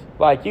weird.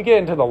 Like you get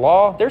into the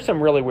law, there's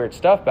some really weird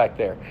stuff back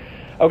there.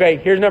 Okay,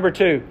 here's number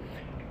 2.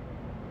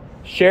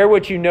 Share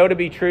what you know to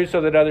be true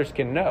so that others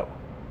can know.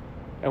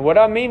 And what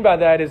I mean by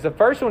that is the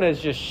first one is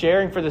just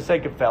sharing for the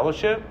sake of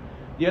fellowship.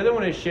 The other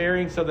one is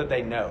sharing so that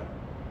they know.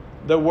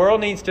 The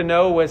world needs to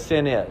know what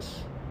sin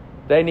is.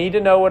 They need to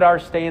know what our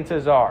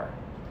stances are.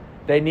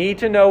 They need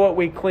to know what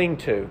we cling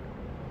to.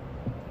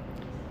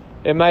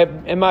 It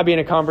might be in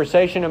a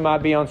conversation. It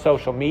might be on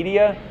social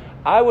media.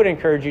 I would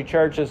encourage you,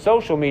 church, that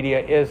social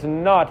media is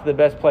not the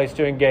best place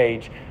to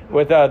engage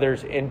with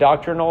others in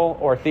doctrinal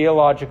or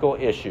theological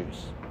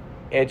issues.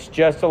 It's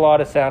just a lot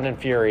of sound and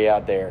fury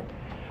out there.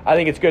 I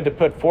think it's good to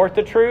put forth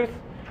the truth,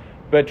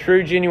 but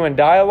true, genuine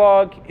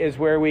dialogue is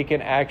where we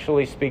can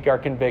actually speak our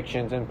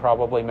convictions and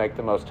probably make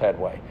the most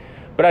headway.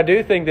 But I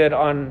do think that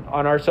on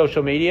our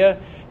social media,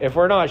 if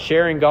we're not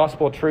sharing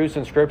gospel truths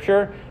in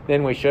Scripture,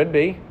 then we should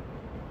be.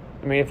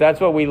 I mean, if that's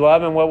what we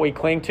love and what we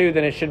cling to,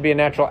 then it should be a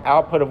natural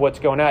output of what's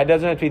going on. It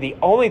doesn't have to be the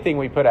only thing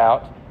we put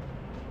out,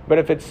 but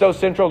if it's so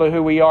central to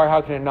who we are,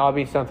 how can it not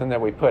be something that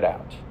we put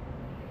out?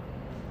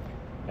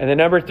 And then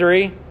number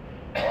 3,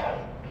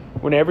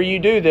 whenever you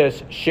do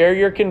this, share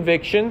your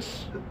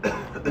convictions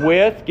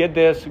with, get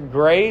this,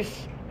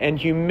 grace and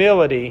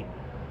humility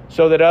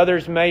so that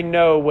others may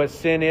know what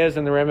sin is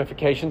and the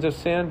ramifications of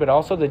sin, but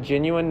also the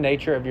genuine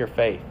nature of your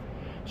faith.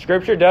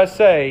 Scripture does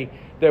say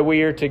that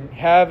we are to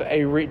have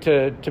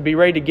to be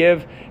ready to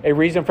give a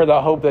reason for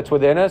the hope that's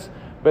within us,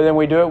 but then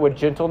we do it with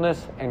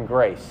gentleness and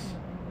grace.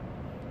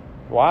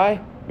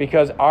 Why?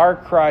 Because our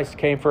Christ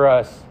came for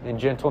us in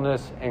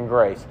gentleness and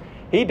grace.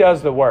 He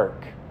does the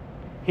work.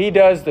 He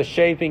does the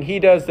shaping. He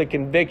does the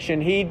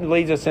conviction. He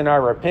leads us in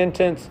our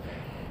repentance.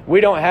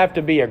 We don't have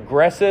to be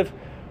aggressive.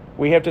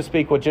 We have to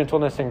speak with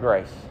gentleness and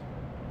grace.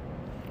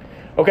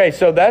 Okay,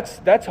 so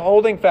that's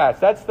holding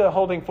fast. That's the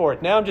holding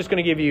forth. Now I'm just going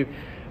to give you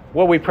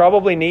what we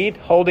probably need,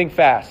 holding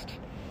fast.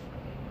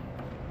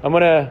 I'm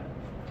going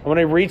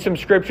to read some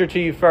Scripture to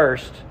you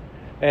first.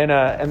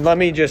 And let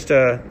me just,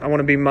 I want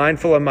to be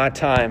mindful of my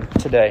time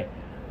today.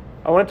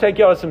 I want to take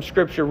y'all to some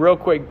Scripture real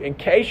quick. In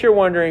case you're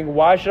wondering,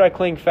 why should I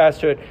cling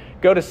fast to it?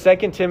 Go to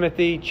 2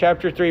 Timothy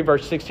chapter 3,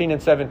 verse 16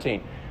 and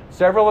 17.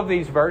 Several of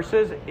these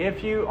verses,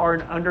 if you are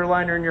an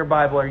underliner in your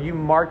Bible or you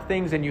mark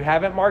things and you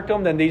haven't marked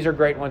them, then these are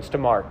great ones to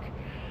mark.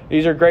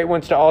 These are great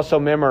ones to also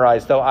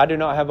memorize, though I do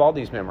not have all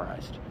these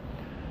memorized.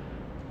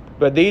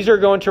 But these are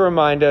going to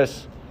remind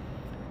us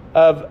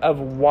of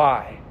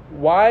why.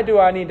 Why do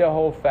I need to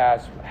hold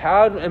fast?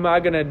 How am I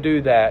going to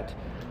do that?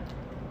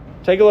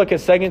 Take a look at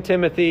 2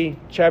 Timothy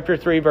chapter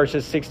 3,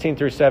 verses 16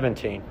 through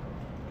 17.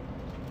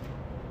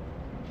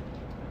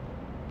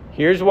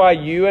 Here's why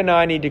you and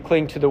I need to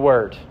cling to the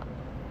Word.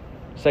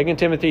 2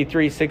 Timothy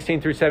 3,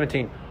 16 through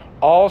 17.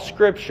 All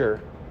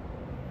Scripture,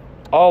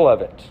 all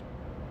of it,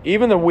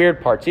 even the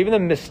weird parts, even the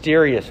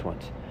mysterious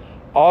ones,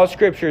 All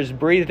Scripture is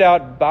breathed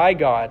out by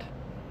God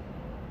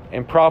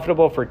and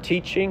profitable for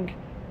teaching,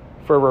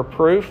 for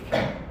reproof,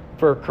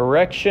 for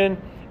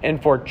correction,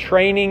 and for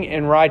training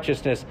in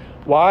righteousness.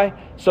 Why?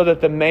 So that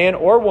the man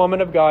or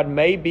woman of God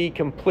may be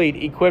complete,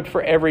 equipped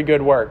for every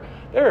good work.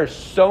 There are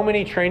so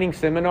many training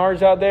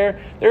seminars out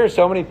there. There are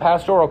so many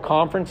pastoral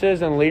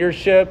conferences and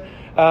leadership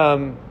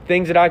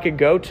things that I could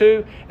go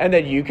to and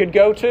that you could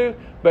go to.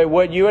 But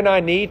what you and I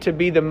need to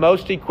be the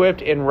most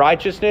equipped in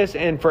righteousness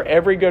and for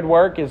every good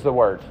work is the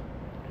Word.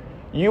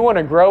 You want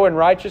to grow in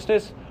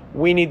righteousness?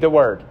 We need the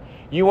Word.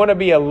 You want to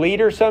be a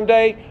leader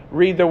someday?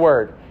 Read the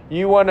Word.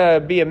 You want to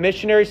be a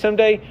missionary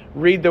someday?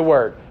 Read the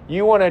Word.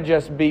 You want to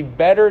just be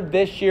better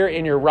this year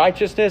in your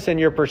righteousness and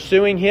you're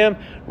pursuing Him?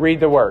 Read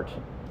the Word.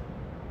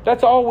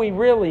 That's all we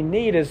really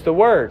need is the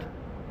Word.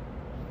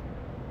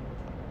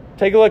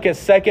 Take a look at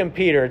 2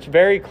 Peter. It's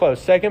very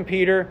close. 2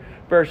 Peter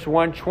verse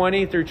 1,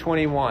 20 through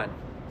 21.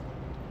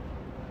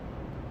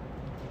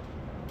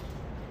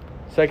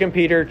 2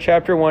 Peter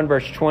chapter 1,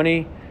 verse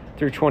 20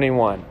 through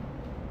 21.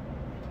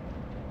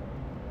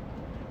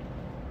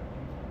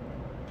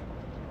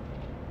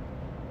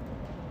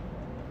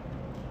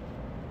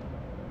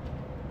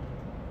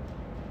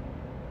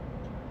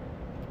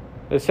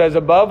 It says,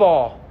 above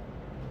all,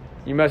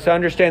 you must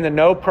understand that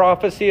no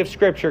prophecy of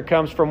Scripture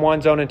comes from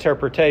one's own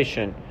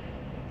interpretation.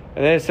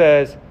 And then it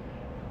says,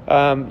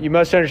 you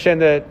must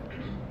understand that,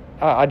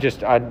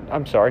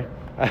 I'm sorry.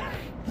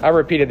 I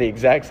repeated the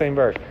exact same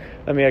verse.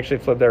 Let me actually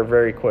flip there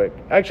very quick.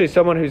 Actually,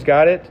 someone who's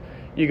got it,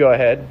 you go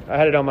ahead. I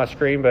had it on my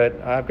screen, but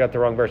I've got the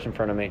wrong verse in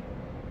front of me.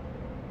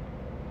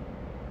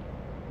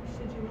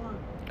 Should you want?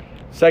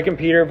 2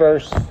 Peter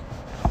verse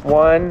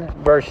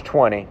 1, verse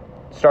 20.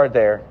 Start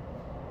there.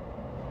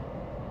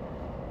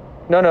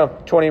 No,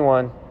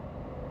 21.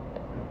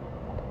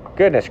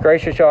 Goodness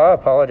gracious, y'all, I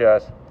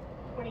apologize.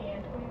 20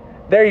 and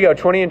 21. There you go,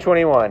 20 and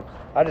 21.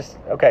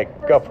 Okay,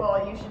 go. First of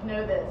all, you should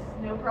know this.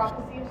 No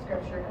prophecy of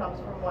Scripture comes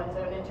from one's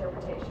own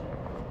interpretation,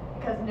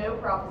 because no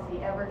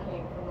prophecy ever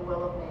came from the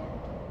will of man.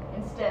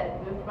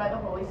 Instead, moved by the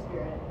Holy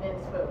Spirit, men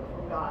spoke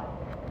from God.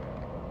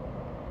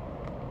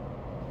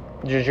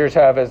 Did yours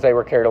have as they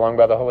were carried along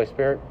by the Holy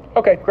Spirit?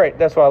 Okay, great.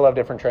 That's why I love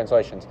different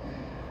translations.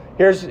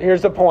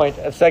 Here's the point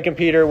of 2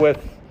 Peter with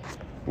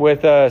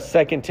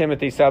 2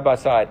 Timothy side by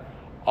side.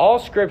 All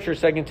Scripture,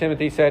 2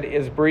 Timothy said,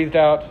 is breathed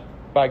out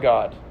by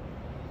God.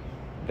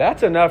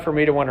 That's enough for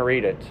me to want to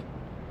read it.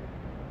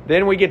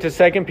 Then we get to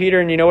 2 Peter,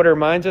 and you know what it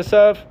reminds us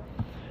of?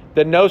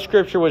 That no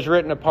Scripture was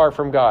written apart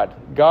from God.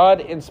 God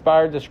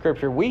inspired the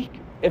Scripture.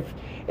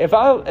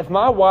 If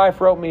my wife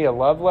wrote me a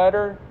love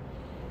letter,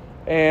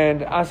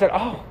 and I said,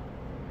 oh,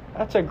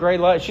 that's a great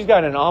letter. She's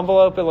got an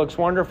envelope. It looks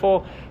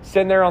wonderful.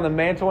 Sitting there on the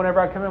mantle whenever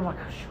I come in, I'm like,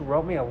 oh, she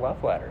wrote me a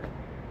love letter.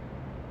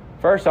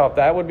 First off,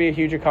 that would be a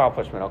huge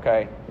accomplishment,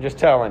 okay? I'm just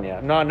telling you.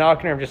 I'm not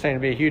knocking her. I'm just saying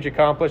it'd be a huge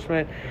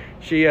accomplishment.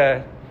 She's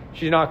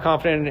not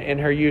confident in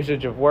her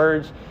usage of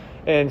words.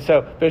 And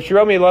so, but she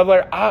wrote me a love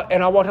letter,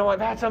 and I walked in, I'm like,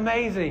 that's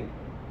amazing.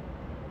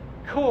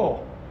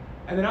 Cool.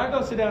 And then I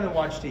go sit down and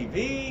watch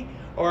TV,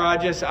 or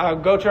I'll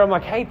go to her, I'm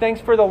like, hey, thanks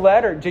for the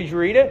letter. Did you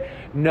read it?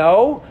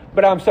 No,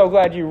 but I'm so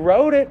glad you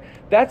wrote it.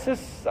 That's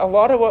just a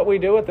lot of what we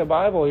do with the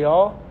Bible,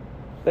 y'all.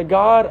 The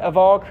God of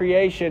all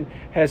creation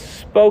has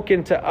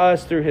spoken to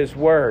us through His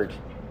Word.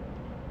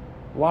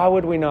 Why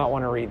would we not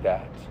want to read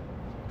that?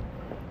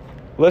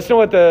 Listen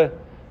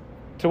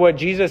to what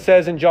Jesus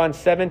says in John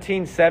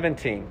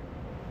 17:17.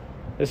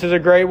 This is a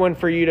great one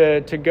for you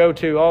to go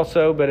to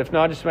also, but if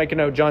not, just make a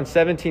note. John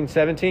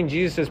 17:17.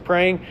 Jesus is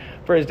praying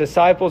for His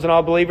disciples and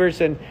all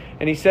believers, and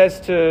He says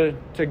to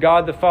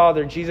God the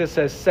Father, Jesus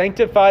says,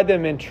 sanctify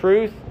them in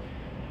truth.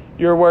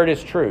 Your word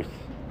is truth.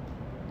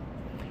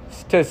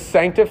 To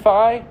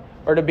sanctify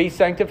or to be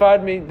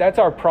sanctified, that's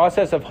our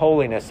process of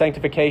holiness.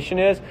 Sanctification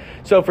is.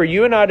 So for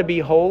you and I to be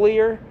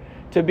holier,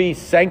 to be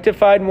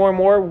sanctified more and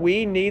more,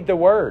 we need the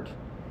Word.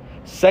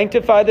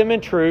 Sanctify them in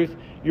truth.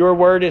 Your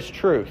word is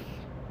truth.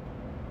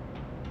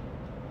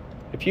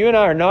 If you and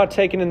I are not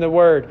taken in the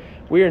Word,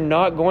 we are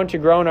not going to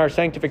grow in our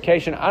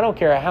sanctification. I don't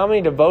care how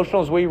many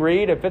devotionals we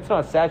read. If it's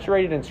not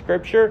saturated in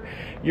Scripture,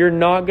 you're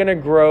not going to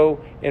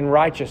grow in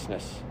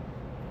righteousness.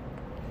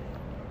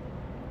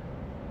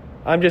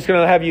 I'm just going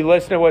to have you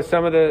listen to what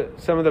some of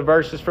the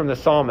verses from the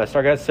psalmist.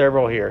 I got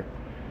several here.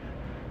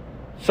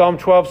 Psalm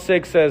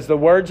 12:6 says, the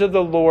words of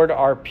the Lord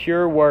are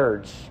pure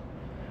words,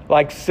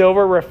 like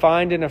silver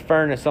refined in a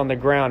furnace on the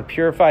ground,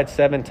 purified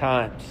 7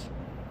 times.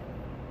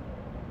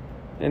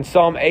 In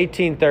Psalm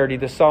 18:30,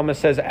 the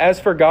psalmist says, as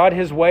for God,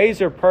 His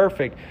ways are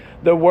perfect.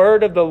 The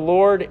word of the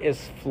Lord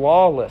is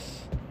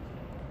flawless.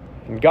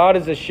 And God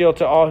is a shield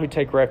to all who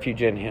take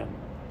refuge in Him.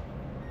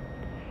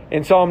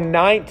 In Psalm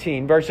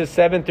 19, verses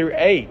 7 through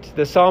 8,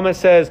 the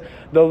psalmist says,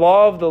 the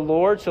law of the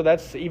Lord, so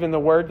that's even the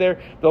word there,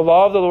 the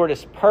law of the Lord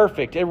is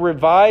perfect. It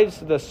revives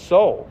the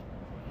soul.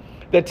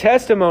 The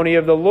testimony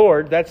of the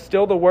Lord, that's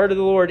still the word of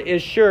the Lord,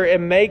 is sure. It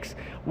makes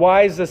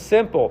wise the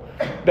simple.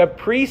 The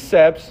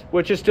precepts,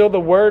 which is still the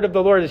word of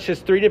the Lord, it's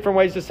just 3 different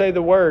ways to say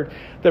the word.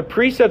 The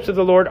precepts of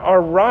the Lord are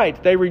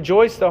right. They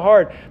rejoice the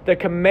heart. The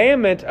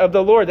commandment of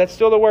the Lord, that's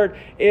still the word,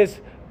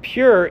 is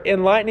pure,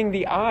 enlightening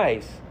the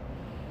eyes.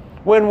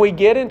 When we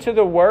get into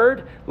the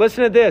word,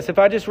 listen to this. If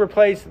I just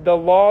replace the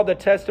law, the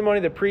testimony,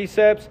 the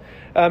precepts,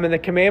 and the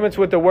commandments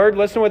with the word,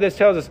 listen to what this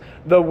tells us.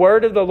 The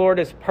word of the Lord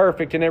is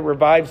perfect and it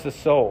revives the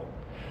soul.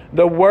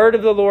 The word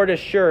of the Lord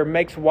is sure,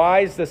 makes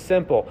wise the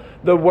simple.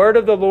 The word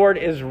of the Lord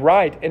is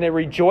right, and it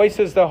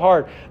rejoices the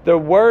heart. The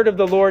word of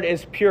the Lord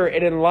is pure,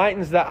 it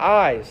enlightens the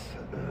eyes.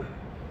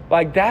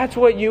 Like, that's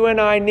what you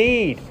and I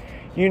need.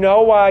 You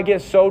know why I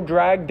get so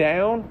dragged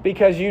down?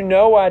 Because you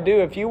know I do.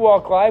 If you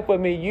walk life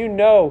with me, you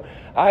know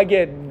I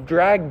get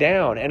dragged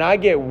down, and I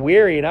get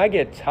weary, and I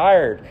get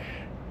tired.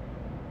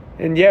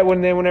 And yet,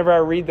 whenever I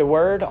read the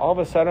word, all of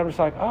a sudden I'm just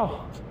like,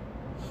 oh,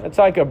 it's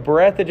like a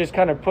breath that just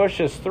kind of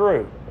pushes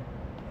through.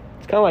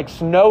 It's kind of like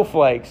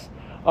snowflakes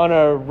on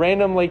a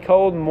randomly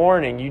cold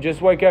morning. You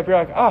just wake up, you're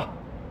like, oh,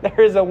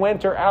 there is a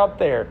winter out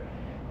there.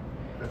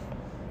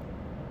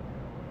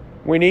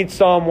 We need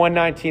Psalm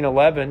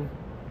 119:11.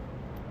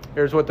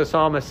 Here's what the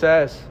psalmist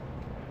says.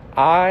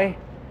 I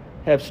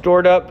have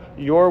stored up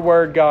your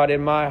word, God,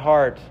 in my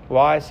heart.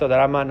 Why? So that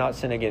I might not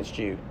sin against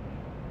you.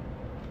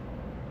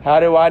 How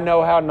do I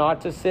know how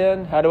not to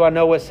sin? How do I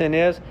know what sin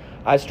is?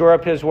 I store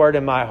up his word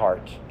in my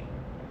heart.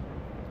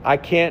 I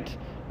can't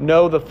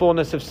know the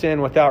fullness of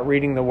sin without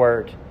reading the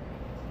word.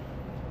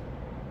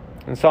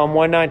 In Psalm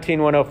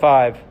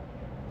 119:105,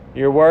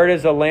 your word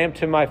is a lamp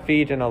to my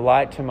feet and a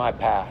light to my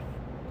path.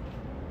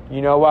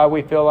 You know why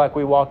we feel like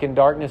we walk in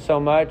darkness so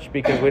much?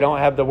 Because we don't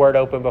have the word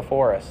open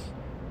before us.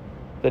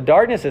 The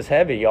darkness is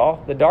heavy,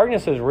 y'all. The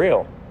darkness is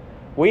real.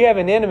 We have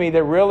an enemy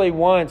that really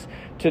wants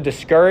to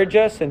discourage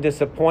us and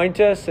disappoint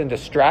us and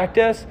distract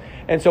us.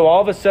 And so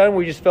all of a sudden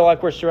we just feel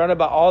like we're surrounded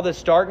by all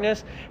this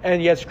darkness.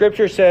 And yet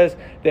Scripture says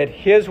that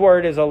his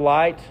word is a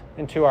light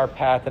into our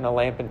path and a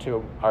lamp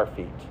into our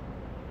feet.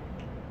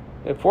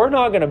 If we're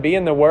not going to be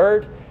in the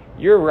word,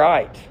 you're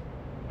right.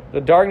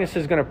 The darkness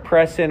is going to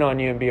press in on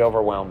you and be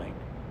overwhelming.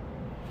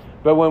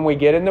 But when we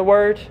get in the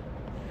word,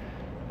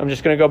 I'm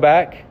just going to go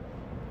back.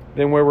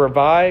 Then we're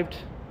revived.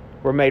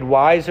 We're made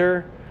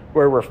wiser.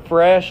 We're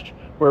refreshed.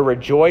 We're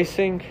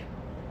rejoicing.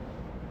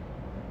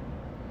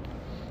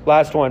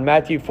 Last one,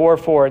 Matthew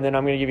 4:4, and then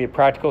I'm going to give you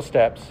practical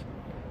steps.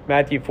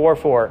 Matthew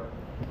 4:4.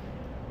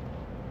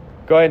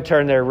 Go ahead and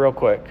turn there real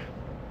quick.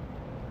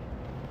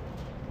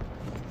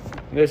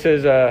 This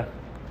is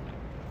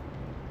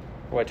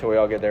wait till we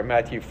all get there.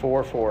 Matthew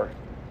 4:4.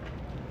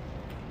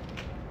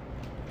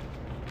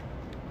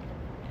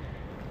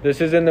 This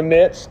is in the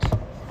midst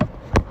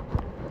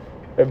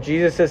of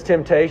Jesus'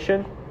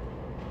 temptation.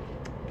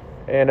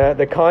 And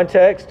the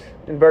context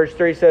in verse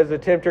 3 says, the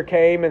tempter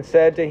came and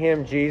said to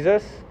him,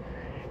 Jesus,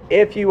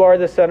 if you are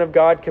the Son of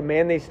God,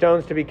 command these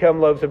stones to become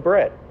loaves of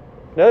bread.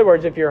 In other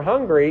words, if you're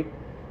hungry,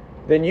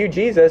 then you,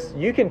 Jesus,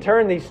 you can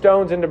turn these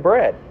stones into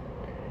bread.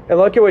 And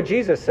look at what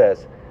Jesus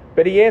says.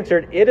 But he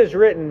answered, it is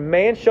written,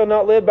 man shall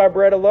not live by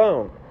bread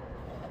alone.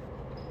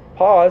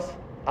 Pause.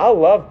 I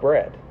love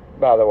bread,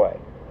 by the way.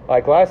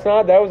 Like last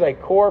night, that was a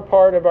core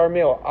part of our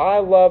meal. I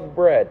love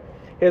bread.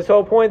 His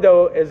whole point,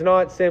 though, is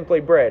not simply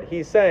bread.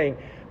 He's saying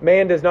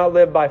man does not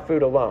live by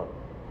food alone.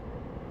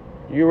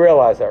 You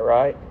realize that,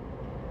 right?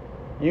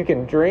 You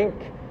can drink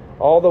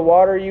all the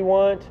water you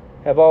want,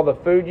 have all the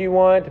food you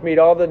want, meet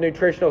all the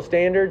nutritional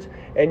standards,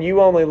 and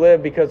you only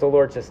live because the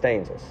Lord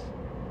sustains us.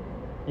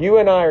 You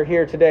and I are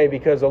here today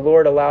because the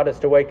Lord allowed us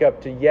to wake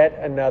up to yet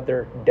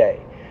another day.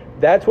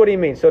 That's what he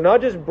means. So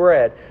not just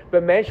bread,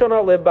 but man shall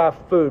not live by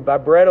food, by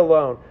bread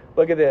alone.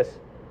 Look at this.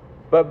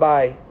 But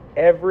by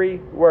every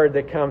word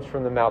that comes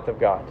from the mouth of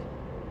God.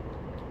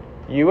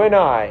 You and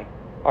I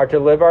are to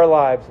live our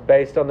lives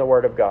based on the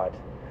Word of God.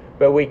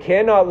 But we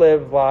cannot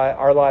live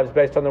our lives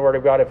based on the Word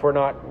of God if we're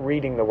not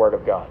reading the Word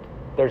of God.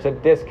 There's a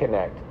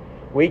disconnect.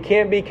 We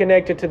can't be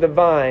connected to the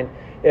vine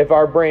if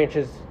our branch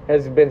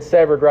has been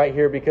severed right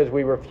here because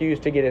we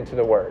refuse to get into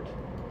the Word.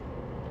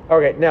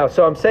 Okay, now,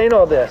 so I'm saying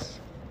all this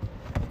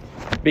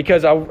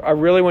because I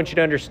really want you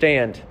to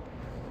understand.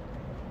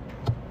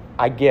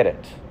 I get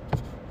it.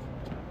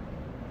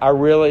 I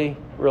really,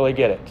 really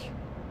get it.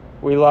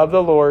 We love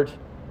the Lord.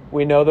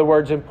 We know the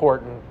Word's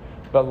important,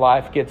 but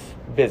life gets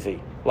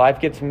busy. Life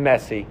gets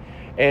messy.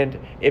 And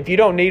if you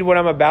don't need what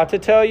I'm about to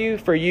tell you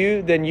for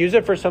you, then use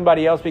it for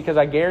somebody else, because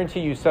I guarantee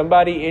you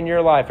somebody in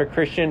your life, a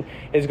Christian,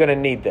 is going to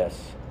need this.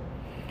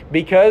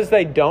 Because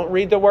they don't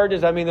read the Word,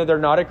 does that mean that they're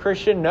not a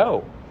Christian?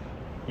 No.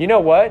 You know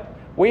what?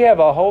 We have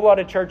a whole lot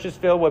of churches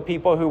filled with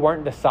people who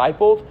weren't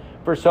discipled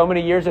for so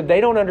many years that they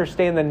don't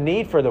understand the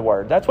need for the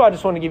Word. That's why I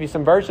just want to give you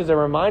some verses and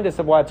remind us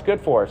of why it's good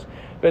for us.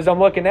 But as I'm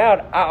looking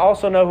out, I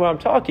also know who I'm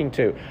talking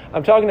to.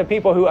 I'm talking to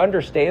people who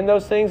understand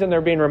those things and they're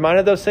being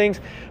reminded of those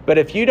things. But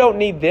if you don't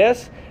need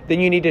this,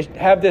 then you need to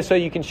have this so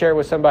you can share it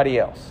with somebody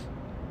else.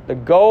 The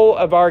goal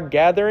of our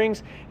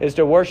gatherings is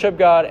to worship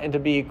God and to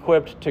be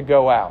equipped to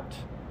go out.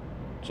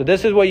 So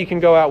this is what you can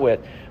go out with.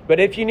 But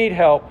if you need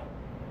help,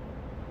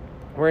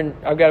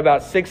 I've got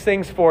about 6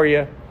 things for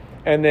you,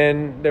 and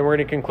then we're going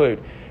to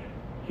conclude.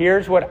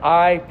 Here's what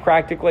I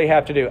practically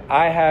have to do.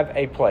 I have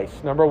a place.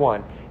 Number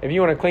one, if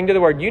you want to cling to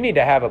the Word, you need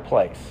to have a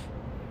place.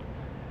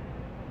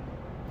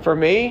 For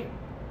me,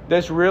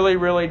 this really,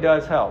 really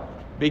does help.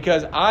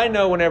 Because I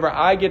know whenever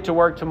I get to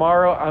work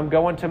tomorrow, I'm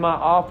going to my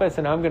office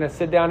and I'm going to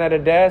sit down at a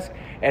desk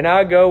and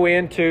I go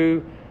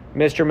into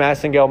Mr.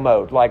 Massengale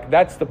mode. Like,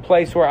 that's the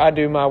place where I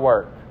do my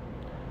work.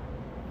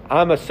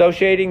 I'm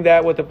associating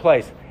that with a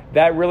place.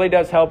 That really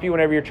does help you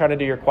whenever you're trying to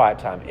do your quiet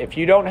time. If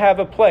you don't have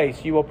a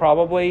place, you will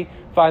probably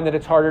find that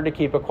it's harder to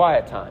keep a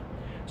quiet time.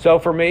 So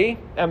for me,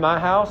 at my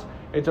house,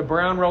 it's a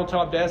brown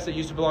roll-top desk that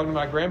used to belong to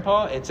my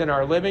grandpa. It's in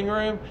our living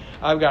room.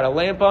 I've got a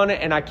lamp on it,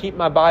 and I keep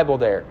my Bible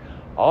there.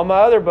 All my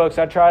other books,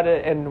 I try to,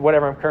 and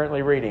whatever I'm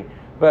currently reading.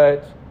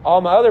 But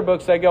all my other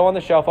books, they go on the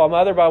shelf. All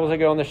my other Bibles, they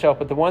go on the shelf.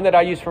 But the one that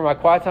I use for my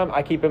quiet time,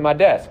 I keep in my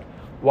desk.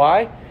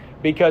 Why?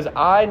 Because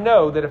I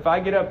know that if I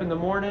get up in the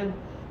morning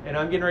and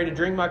I'm getting ready to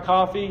drink my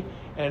coffee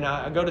and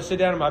I go to sit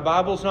down and my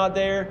Bible's not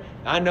there,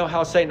 I know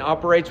how Satan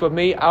operates with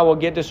me. I will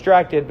get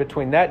distracted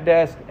between that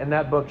desk and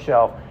that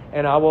bookshelf,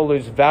 and I will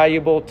lose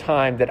valuable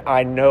time that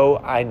I know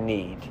I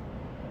need.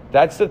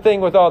 That's the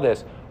thing with all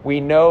this. We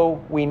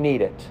know we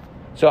need it.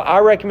 So I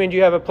recommend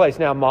you have a place.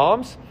 Now,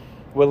 moms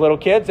with little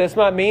kids, this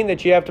might mean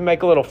that you have to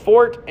make a little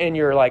fort and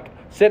you're like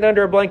sitting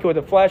under a blanket with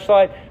a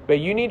flashlight, but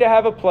you need to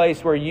have a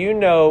place where you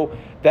know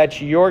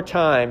that's your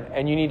time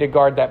and you need to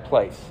guard that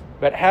place.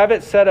 But have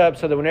it set up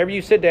so that whenever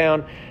you sit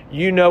down,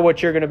 you know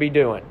what you're going to be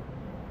doing.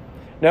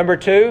 Number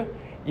 2,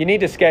 you need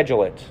to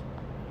schedule it.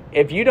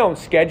 If you don't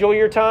schedule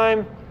your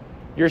time,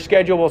 your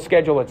schedule will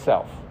schedule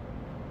itself.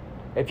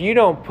 If you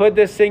don't put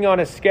this thing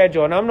on a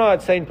schedule, and I'm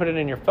not saying put it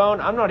in your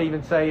phone, I'm not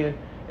even saying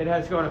it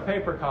has to go on a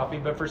paper copy,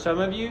 but for some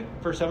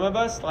of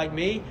us, like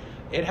me,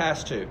 it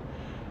has to.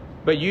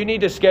 But you need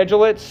to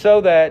schedule it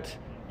so that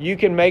you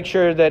can make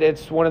sure that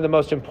it's one of the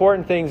most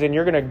important things and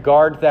you're going to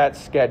guard that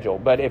schedule.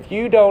 But if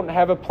you don't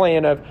have a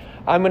plan of,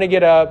 I'm going to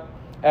get up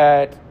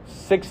at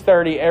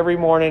 6:30 every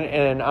morning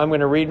and I'm going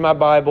to read my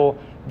Bible,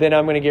 then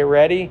I'm going to get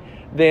ready,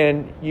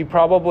 then you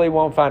probably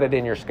won't find it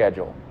in your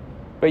schedule.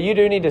 But you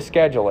do need to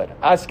schedule it.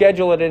 I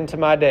schedule it into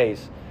my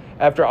days.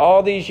 After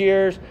all these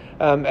years,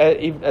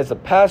 as a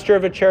pastor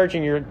of a church,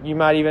 and you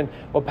might even,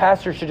 well,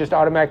 pastors should just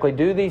automatically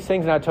do these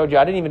things. And I told you,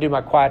 I didn't even do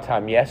my quiet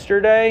time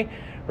yesterday,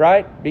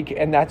 right?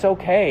 And that's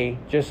okay,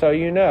 just so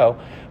you know.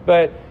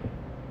 But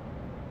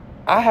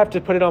I have to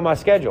put it on my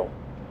schedule.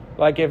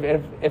 Like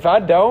if I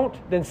don't,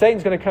 then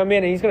Satan's going to come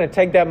in and he's going to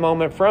take that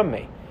moment from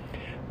me.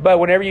 But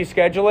whenever you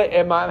schedule it,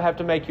 it might have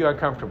to make you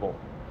uncomfortable.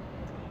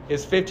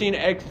 Is 15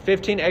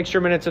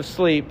 extra minutes of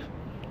sleep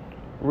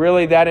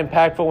really that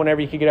impactful whenever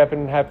you could get up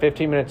and have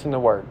 15 minutes in the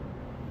Word?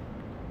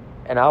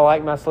 And I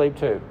like my sleep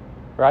too,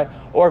 right?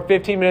 Or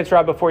 15 minutes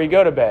right before you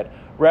go to bed.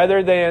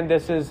 Rather than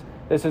this is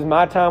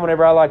my time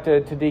whenever I like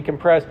to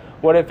decompress.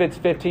 What if it's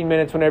 15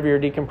 minutes whenever you're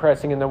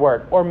decompressing in the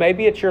Word? Or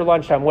maybe it's your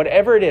lunchtime.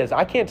 Whatever it is,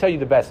 I can't tell you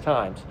the best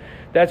times.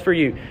 That's for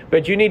you.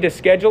 But you need to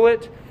schedule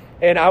it.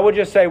 And I would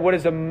just say, what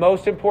is the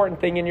most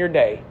important thing in your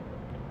day?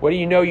 What do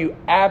you know you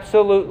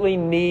absolutely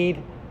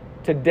need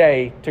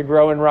today to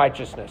grow in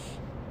righteousness?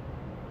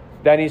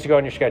 That needs to go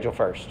on your schedule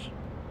first.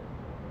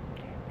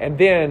 And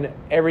then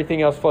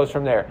everything else flows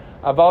from there.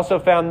 I've also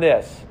found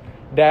this.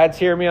 Dads,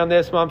 hear me on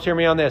this. Moms, hear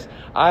me on this.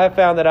 I have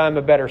found that I'm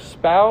a better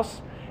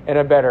spouse and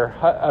a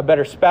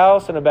better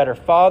spouse and a better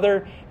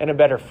father and a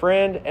better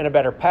friend and a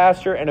better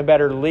pastor and a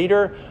better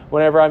leader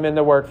whenever I'm in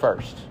the Word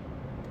first.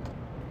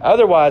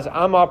 Otherwise,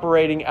 I'm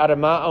operating out of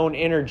my own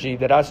energy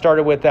that I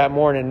started with that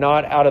morning,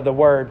 not out of the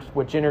Word,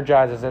 which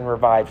energizes and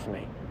revives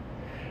me.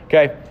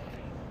 Okay?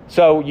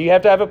 So you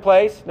have to have a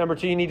place. Number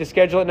 2, you need to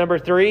schedule it. Number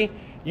 3,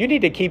 you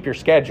need to keep your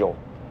schedule.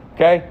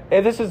 Okay?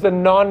 And this is the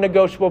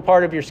non-negotiable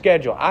part of your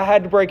schedule. I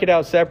had to break it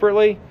out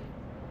separately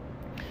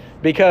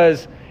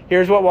because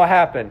here's what will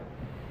happen.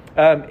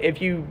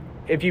 If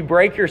you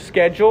break your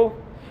schedule,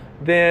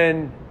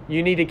 then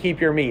you need to keep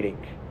your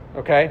meeting.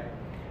 Okay?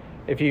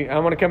 I'm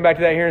going to come back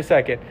to that here in a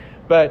second.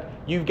 But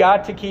you've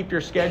got to keep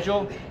your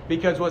schedule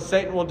because what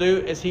Satan will do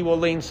is he will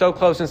lean so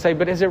close and say,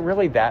 but is it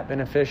really that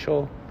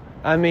beneficial?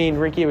 I mean,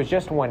 Ricky, it was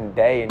just one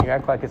day and you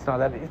act like it's not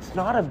that. It's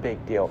not a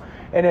big deal.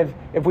 And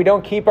if we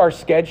don't keep our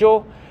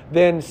schedule,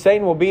 then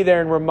Satan will be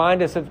there and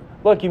remind us of,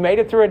 look, you made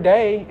it through a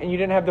day and you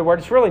didn't have the Word.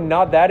 It's really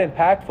not that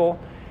impactful.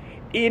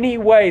 Any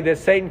way that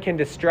Satan can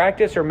distract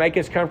us or make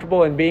us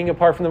comfortable in being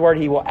apart from the Word,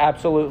 he will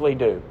absolutely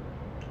do.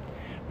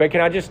 But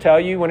can I just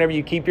tell you, whenever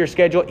you keep your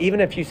schedule, even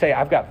if you say,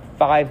 I've got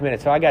 5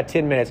 minutes, so I got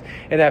 10 minutes,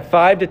 in that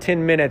 5 to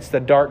 10 minutes, the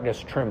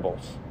darkness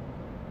trembles.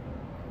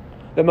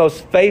 The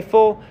most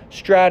faithful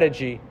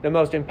strategy, the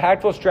most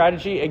impactful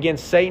strategy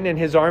against Satan and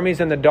his armies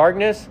in the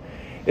darkness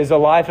is the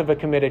life of a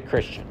committed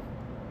Christian.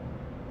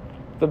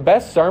 The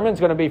best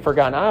sermon's going to be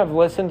forgotten. I have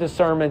listened to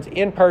sermons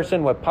in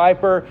person with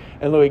Piper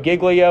and Louis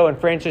Giglio and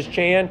Francis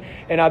Chan,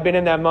 and I've been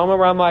in that moment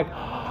where I'm like,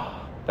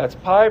 that's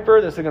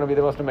Piper. This is going to be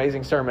the most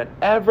amazing sermon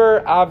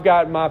ever. I've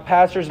got my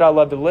pastors that I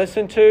love to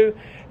listen to.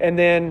 And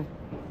then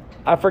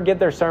I forget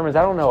their sermons.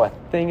 I don't know a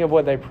thing of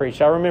what they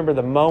preach. I remember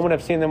the moment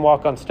of seeing them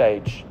walk on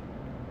stage.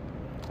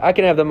 I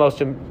can have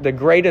the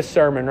greatest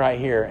sermon right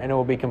here, and it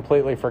will be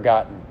completely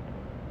forgotten.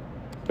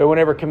 But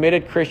whenever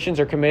committed Christians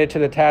are committed to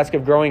the task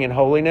of growing in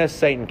holiness,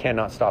 Satan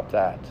cannot stop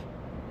that.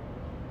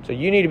 So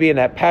you need to be in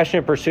that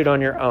passionate pursuit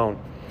on your own.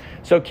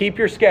 So keep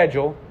your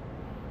schedule.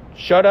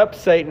 Shut up,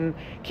 Satan.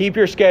 Keep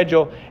your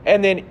schedule.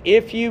 And then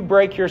if you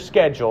break your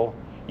schedule,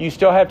 you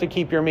still have to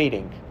keep your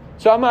meeting.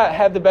 So I might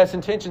have the best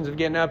intentions of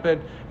getting up at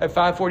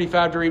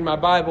 5:45 to read my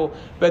Bible,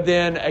 but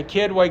then a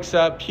kid wakes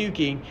up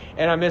puking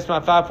and I miss my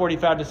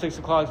 5:45 to 6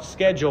 o'clock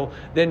schedule,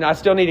 then I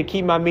still need to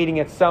keep my meeting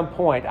at some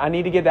point. I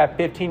need to get that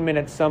 15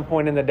 minutes some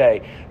point in the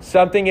day.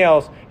 Something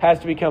else has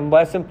to become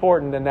less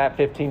important than that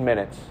 15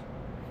 minutes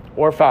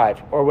or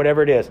 5 or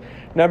whatever it is.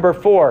 Number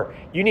 4,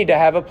 you need to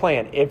have a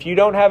plan. If you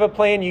don't have a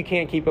plan, you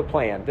can't keep a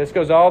plan. This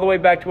goes all the way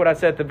back to what I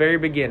said at the very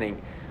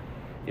beginning.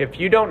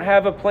 If you don't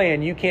have a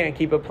plan, you can't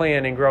keep a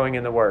plan in growing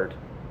in the Word.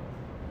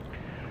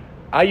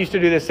 I used to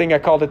do this thing, I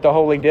called it the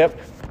Holy Dip.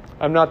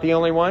 I'm not the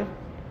only one,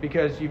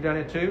 because you've done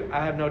it too.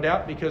 I have no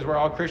doubt, because we're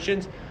all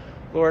Christians.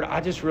 Lord,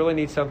 I just really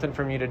need something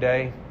from you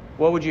today.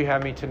 What would you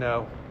have me to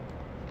know?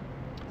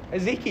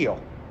 Ezekiel.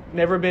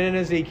 Never been in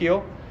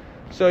Ezekiel.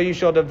 So you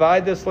shall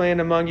divide this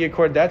land among you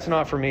according. That's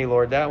not for me,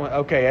 Lord. That one.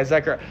 Okay,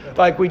 Ezekiel.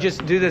 Like we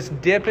just do this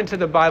dip into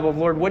the Bible.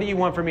 Lord, what do you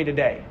want from me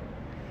today?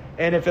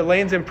 And if it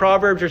lands in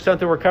Proverbs or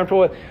something we're comfortable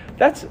with,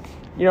 that's,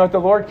 the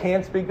Lord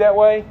can speak that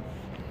way.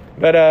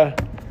 But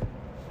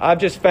I've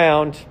just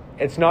found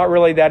it's not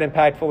really that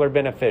impactful or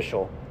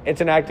beneficial. It's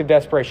an act of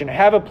desperation.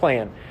 Have a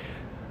plan.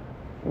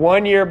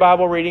 1-year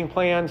Bible reading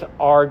plans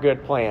are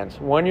good plans.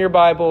 1-year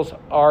Bibles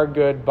are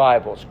good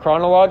Bibles.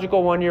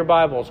 Chronological 1-year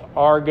Bibles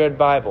are good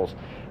Bibles.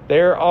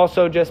 They're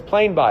also just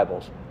plain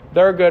Bibles.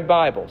 They're good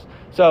Bibles.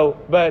 So,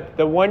 but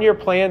the 1-year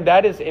plan,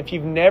 that is, if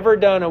you've never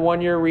done a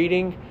 1-year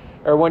reading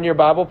or 1-year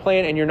Bible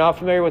plan and you're not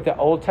familiar with the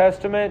Old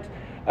Testament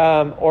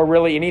or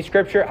really any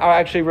scripture, I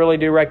actually really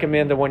do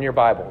recommend the 1-year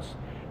Bibles.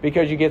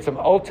 Because you get some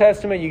Old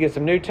Testament, you get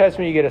some New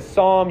Testament, you get a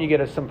Psalm, you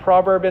get some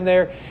proverb in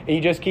there, and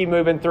you just keep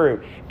moving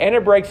through. And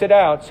it breaks it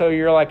out, so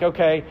you're like,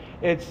 okay,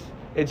 it's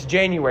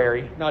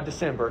January, not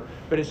December,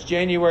 but it's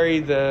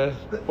January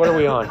what are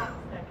we on?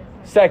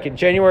 2nd,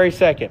 January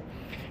 2nd.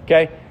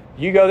 Okay,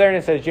 you go there and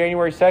it says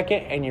January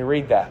 2nd, and you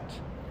read that.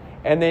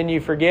 And then you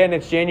forget, and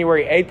it's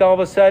January 8th all of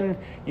a sudden,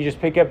 you just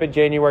pick up at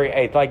January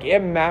 8th. Like, it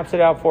maps it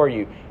out for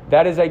you.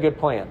 That is a good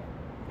plan.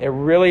 It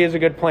really is a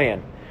good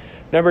plan.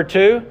 Number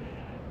 2,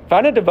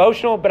 find a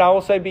devotional, but I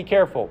will say be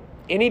careful.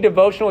 Any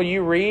devotional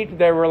you read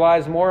that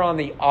relies more on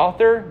the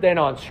author than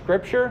on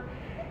Scripture,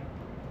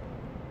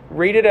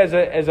 read it as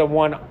a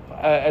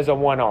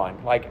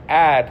one-on. Like,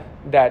 add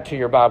that to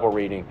your Bible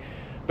reading.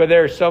 But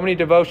there are so many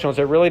devotionals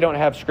that really don't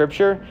have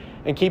Scripture.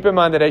 And keep in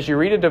mind that as you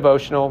read a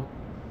devotional,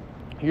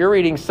 you're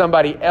reading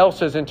somebody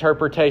else's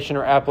interpretation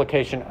or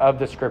application of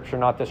the Scripture,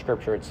 not the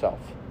Scripture itself.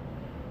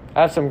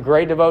 I have some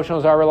great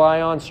devotionals I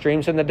rely on.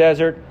 Streams in the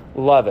Desert,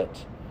 love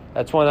it.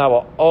 That's one I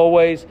will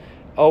always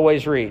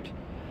read.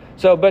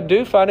 So, but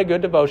do find a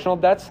good devotional.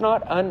 That's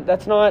not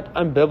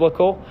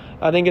unbiblical.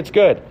 I think it's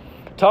good.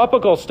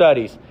 Topical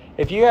studies.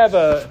 If you have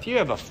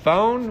a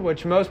phone,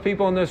 which most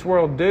people in this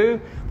world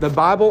do, the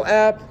Bible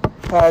app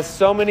has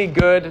so many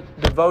good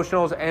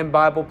devotionals and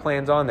Bible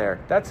plans on there.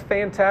 That's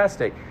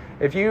fantastic.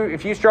 If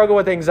you struggle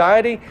with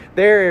anxiety,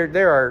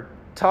 there are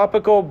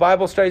topical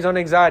Bible studies on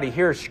anxiety.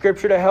 Here's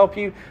Scripture to help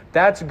you.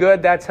 That's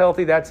good. That's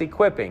healthy. That's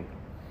equipping.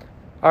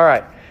 All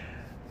right.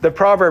 The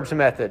Proverbs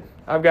method.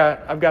 I've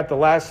got the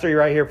last 3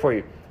 right here for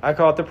you. I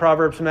call it the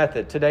Proverbs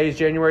method. Today is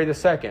January the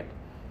 2nd.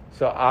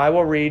 So I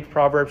will read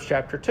Proverbs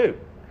chapter 2.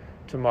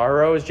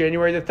 Tomorrow is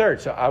January the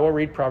 3rd. So I will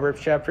read Proverbs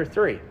chapter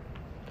 3.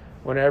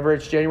 Whenever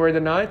it's January the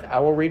 9th, I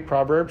will read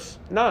Proverbs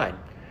 9.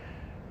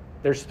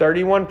 There's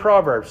 31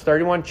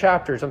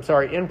 chapters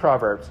in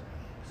Proverbs.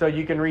 So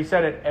you can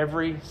reset it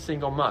every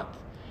single month.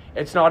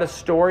 It's not a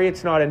story.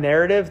 It's not a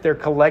narrative. They're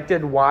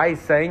collected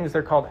wise sayings.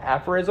 They're called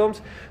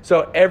aphorisms.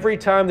 So every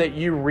time that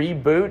you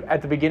reboot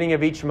at the beginning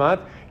of each month,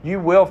 you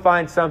will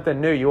find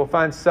something new. You will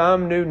find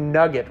some new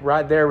nugget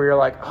right there where you're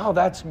like, oh,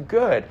 that's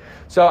good.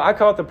 So I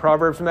call it the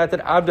Proverbs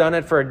method. I've done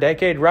it for a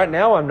decade. Right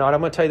now, I'm not.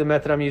 I'm going to tell you the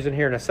method I'm using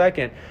here in a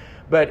second.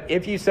 But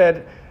if you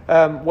said,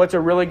 what's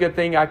a really good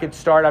thing I could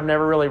start? I've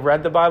never really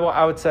read the Bible.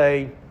 I would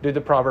say do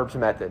the Proverbs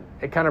method.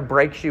 It kind of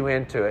breaks you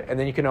into it, and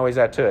then you can always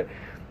add to it.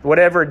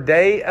 Whatever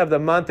day of the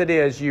month it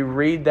is, you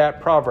read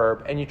that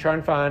proverb and you try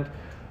and find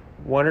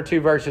 1 or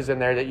 2 verses in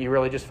there that you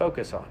really just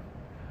focus on.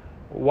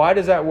 Why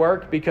does that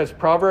work? Because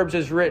Proverbs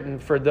is written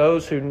for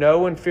those who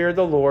know and fear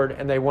the Lord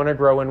and they want to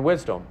grow in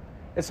wisdom.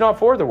 It's not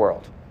for the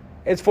world.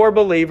 It's for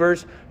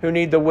believers who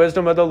need the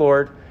wisdom of the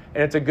Lord,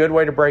 and it's a good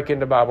way to break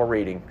into Bible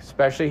reading,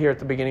 especially here at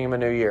the beginning of a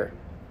new year.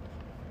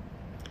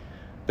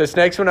 This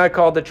next one I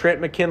call the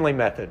Trent McKinley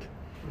method.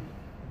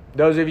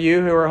 Those of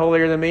you who are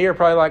holier than me are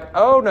probably like,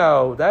 oh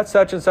no, that's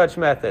such and such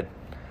method.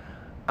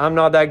 I'm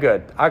not that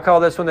good. I call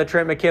this one the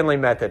Trent McKinley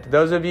method.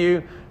 Those of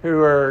you who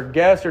are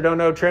guests or don't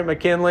know, Trent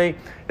McKinley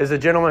is a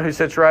gentleman who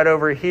sits right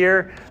over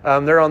here.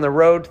 They're on the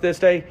road this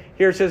day.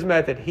 Here's his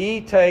method.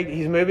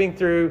 He's moving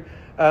through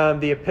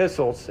the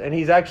epistles, and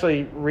he's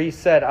actually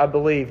reset, I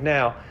believe,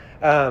 now.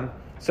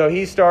 So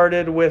he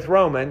started with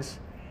Romans,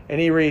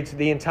 and he reads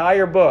the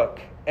entire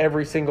book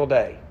every single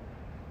day.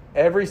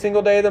 Every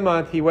single day of the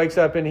month, he wakes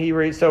up and he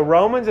reads. So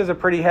Romans is a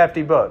pretty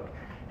hefty book.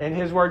 And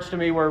his words to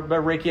me were,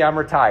 but Ricky, I'm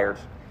retired.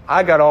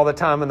 I got all the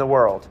time in the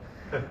world.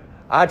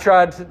 I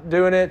tried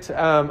doing it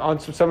on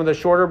some of the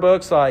shorter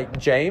books like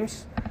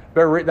James,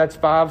 but that's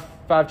five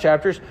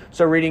chapters.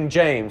 So reading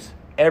James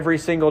every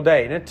single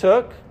day. And it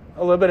took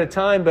a little bit of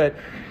time, but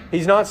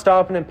he's not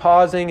stopping and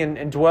pausing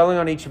and dwelling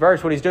on each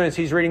verse. What he's doing is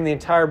he's reading the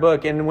entire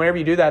book. And whenever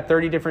you do that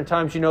 30 different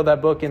times, you know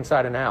that book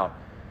inside and out.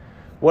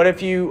 What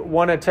if you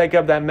want to take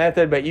up that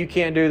method, but you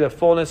can't do the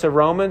fullness of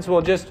Romans?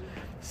 Well, just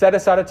set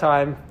aside a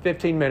time,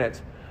 15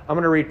 minutes. I'm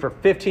going to read for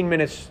 15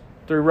 minutes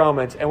through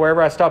Romans, and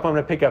wherever I stop, I'm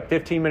going to pick up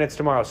 15 minutes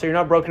tomorrow. So you're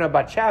not broken up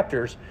by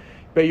chapters,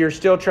 but you're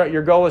still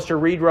your goal is to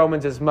read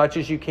Romans as much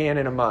as you can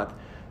in a month.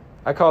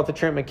 I call it the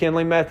Trent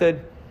McKinley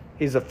method.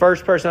 He's the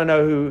first person I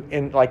know who,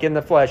 in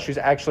the flesh, who's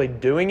actually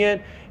doing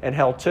it and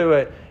held to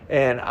it.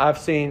 And I've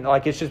seen,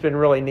 it's just been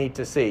really neat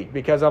to see,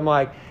 because I'm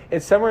like,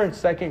 it's somewhere in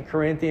 2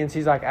 Corinthians.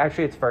 He's like,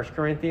 actually, it's 1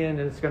 Corinthians,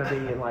 and it's going to be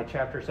in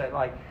chapter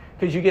 7,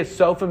 because you get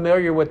so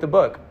familiar with the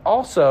book.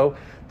 Also,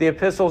 the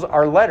epistles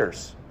are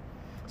letters.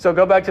 So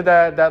go back to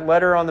that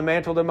letter on the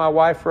mantle that my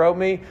wife wrote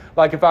me.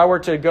 If I were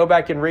to go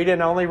back and read it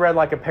and I only read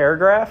a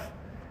paragraph,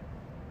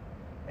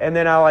 and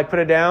then I put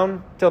it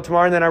down till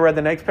tomorrow, and then I read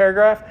the next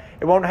paragraph,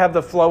 it won't have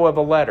the flow of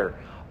a letter.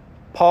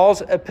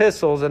 Paul's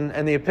epistles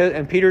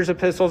and Peter's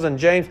epistles and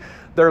James,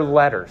 they're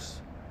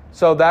letters.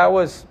 So that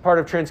was part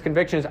of Trent's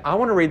convictions. I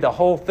want to read the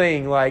whole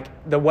thing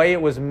the way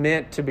it was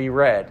meant to be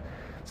read.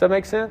 Does that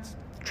make sense?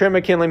 Trent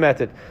McKinley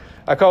method.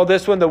 I call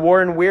this one the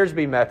Warren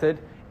Wiersbe method.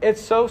 It's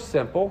so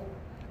simple.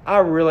 I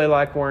really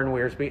like Warren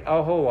Wiersbe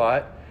a whole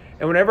lot.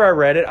 And whenever I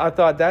read it, I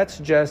thought, that's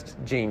just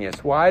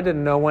genius. Why did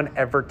no one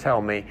ever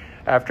tell me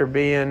after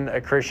being a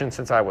Christian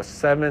since I was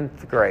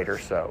 7th grade or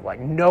so?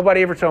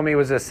 Nobody ever told me it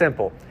was this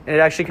simple. And it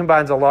actually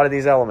combines a lot of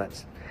these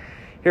elements.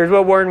 Here's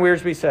what Warren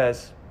Wiersbe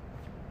says.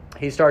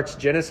 He starts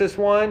Genesis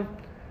 1,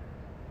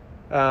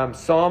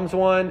 Psalms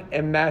 1,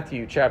 and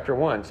Matthew chapter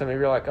 1. Some of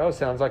you are like, oh,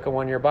 sounds like a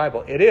one-year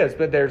Bible. It is,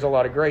 but there's a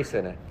lot of grace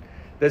in it.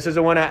 This is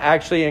the one I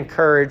actually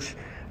encourage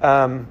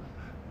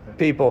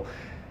people.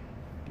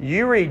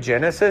 You read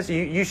Genesis,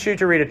 you shoot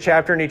to read a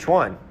chapter in each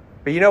one.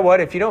 But you know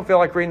what? If you don't feel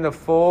like reading the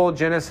full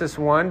Genesis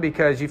 1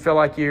 because you feel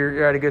like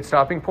you're at a good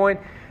stopping point,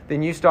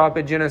 then you stop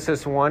at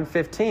Genesis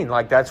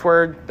 1:15. That's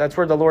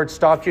where the Lord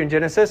stopped you in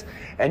Genesis.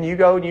 And you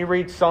go and you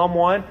read Psalm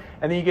 1,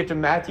 and then you get to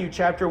Matthew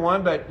chapter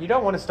 1, but you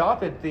don't want to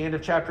stop at the end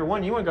of chapter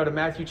 1. You want to go to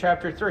Matthew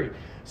chapter 3.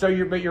 So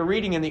you're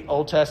reading in the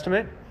Old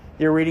Testament,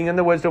 you're reading in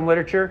the wisdom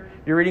literature,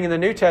 you're reading in the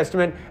New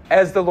Testament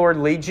as the Lord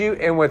leads you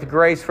and with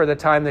grace for the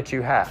time that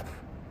you have.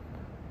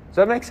 Does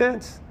that make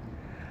sense?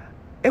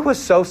 It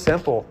was so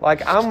simple.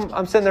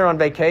 I'm sitting there on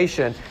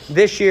vacation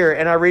this year,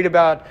 and I read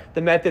about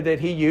the method that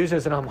he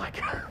uses, and I'm like,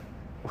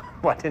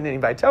 why didn't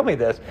anybody tell me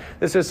this?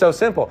 This is so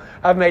simple.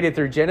 I've made it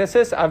through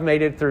Genesis. I've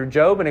made it through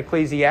Job and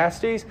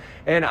Ecclesiastes,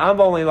 and I'm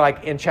only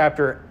in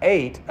chapter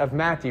 8 of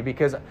Matthew,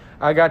 because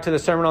I got to the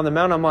Sermon on the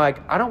Mount. I'm like,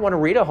 I don't want to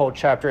read a whole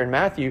chapter in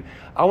Matthew.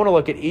 I want to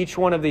look at each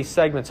one of these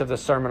segments of the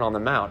Sermon on the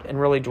Mount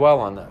and really dwell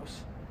on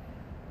those.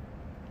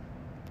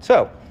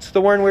 So it's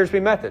the Warren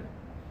Wiersbe method.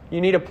 You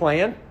need a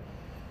plan.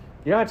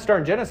 You don't have to start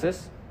in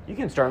Genesis. You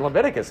can start in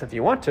Leviticus if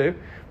you want to.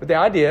 But the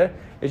idea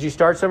is you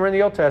start somewhere in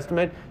the Old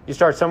Testament. You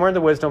start somewhere in the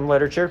wisdom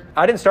literature.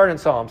 I didn't start in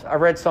Psalms. I've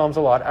read Psalms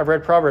a lot. I've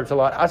read Proverbs a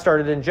lot. I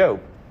started in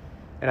Job.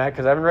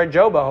 Because I haven't read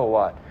Job a whole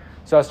lot.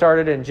 So I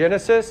started in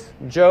Genesis,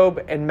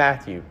 Job, and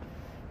Matthew.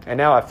 And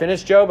now I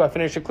finished Job. I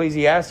finished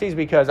Ecclesiastes,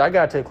 because I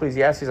got to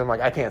Ecclesiastes. I'm like,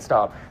 I can't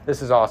stop.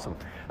 This is awesome.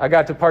 I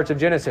got to parts of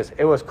Genesis.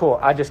 It was cool.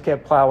 I just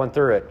kept plowing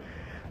through it.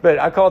 But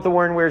I call it the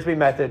Warren Wiersbe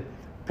method.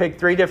 Pick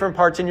 3 different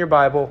parts in your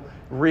Bible.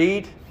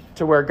 Read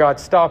to where God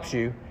stops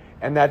you,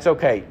 and that's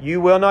okay. You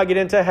will not get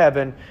into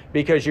heaven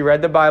because you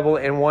read the Bible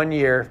in 1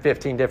 year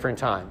 15 different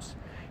times.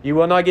 You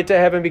will not get to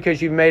heaven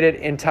because you've made it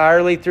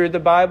entirely through the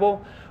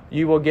Bible.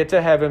 You will get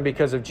to heaven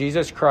because of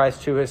Jesus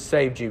Christ, who has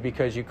saved you,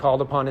 because you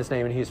called upon his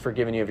name and he has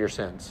forgiven you of your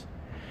sins.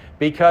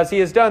 Because he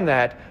has done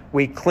that,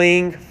 we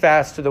cling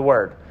fast to the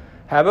word.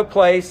 Have a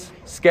place,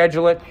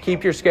 schedule it,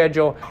 keep your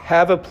schedule,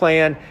 have a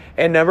plan,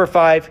 and number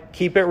 5,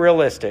 keep it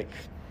realistic.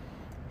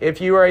 If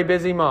you are a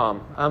busy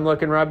mom, I'm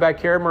looking right back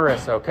here at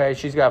Marissa, okay?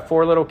 She's got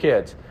 4 little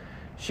kids.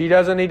 She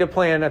doesn't need to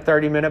plan a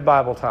 30-minute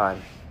Bible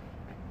time.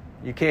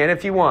 You can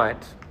if you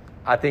want.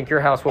 I think your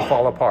house will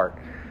fall apart.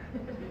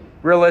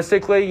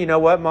 Realistically, you know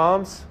what,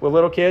 moms with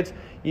little kids?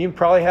 You can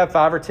probably have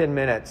 5 or 10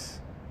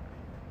 minutes,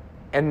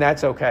 and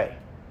that's okay.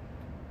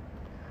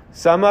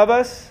 Some of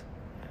us,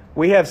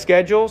 we have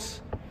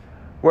schedules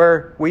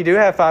where we do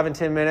have 5 and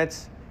 10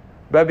 minutes,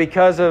 but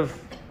because of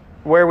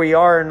where we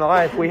are in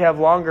life, we have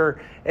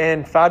longer,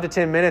 and 5 to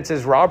 10 minutes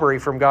is robbery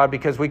from God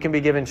because we can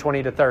be given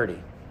 20 to 30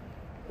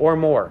 or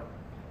more.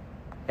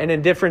 And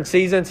in different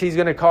seasons, He's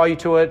going to call you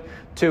to it.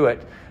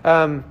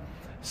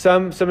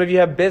 Some of you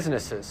have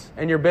businesses,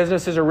 and your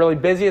businesses are really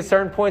busy at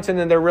certain points, and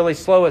then they're really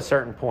slow at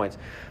certain points.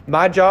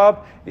 My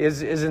job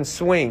is in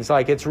swings.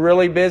 Like, it's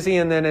really busy,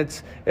 and then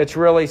it's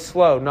really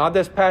slow. Not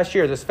this past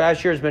year. This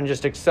past year has been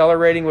just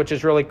accelerating, which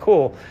is really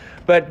cool.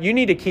 But you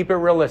need to keep it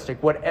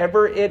realistic.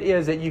 Whatever it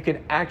is that you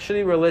can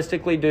actually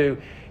realistically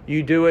do,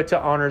 you do it to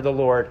honor the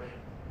Lord.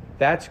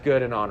 That's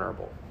good and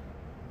honorable.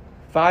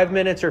 5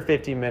 minutes or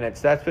 50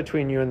 minutes, that's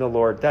between you and the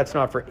Lord. That's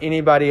not for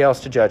anybody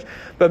else to judge.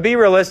 But be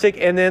realistic.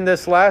 And then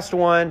this last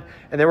one,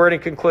 and then we're going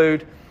to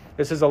conclude.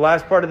 This is the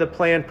last part of the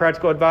plan,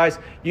 practical advice.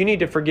 You need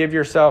to forgive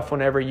yourself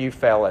whenever you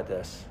fail at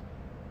this.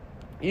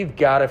 You've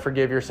got to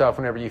forgive yourself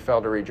whenever you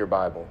fail to read your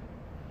Bible.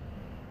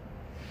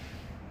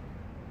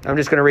 I'm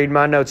just going to read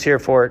my notes here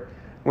for it.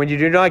 When you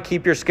do not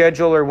keep your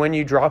schedule or when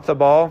you drop the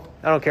ball,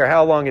 I don't care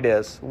how long it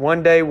is,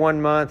 1 day,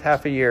 1 month,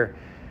 half a year,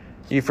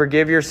 you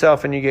forgive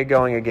yourself and you get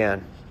going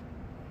again.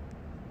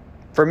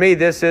 For me,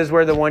 this is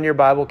where the 1 year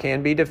Bible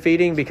can be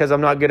defeating because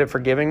I'm not good at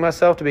forgiving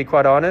myself, to be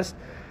quite honest.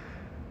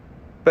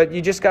 But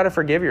you just got to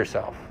forgive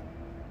yourself.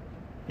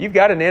 You've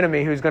got an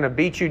enemy who's going to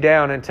beat you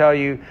down and tell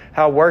you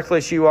how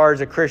worthless you are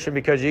as a Christian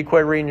because you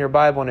quit reading your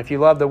Bible. And if you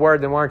love the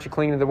Word, then why aren't you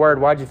clinging to the Word?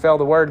 Why'd you fail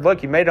the Word?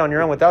 Look, you made it on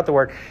your own without the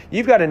Word.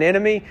 You've got an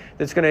enemy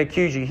that's going to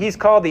accuse you. He's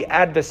called the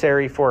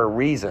adversary for a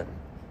reason.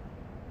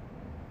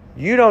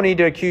 You don't need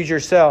to accuse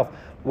yourself.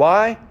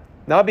 Why?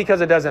 Not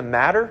because it doesn't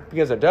matter,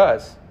 because it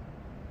does,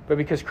 but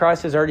because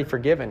Christ has already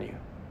forgiven you.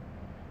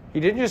 He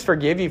didn't just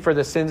forgive you for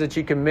the sins that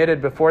you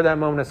committed before that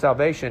moment of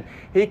salvation.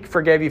 He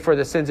forgave you for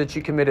the sins that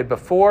you committed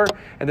before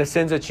and the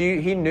sins that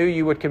He knew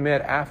you would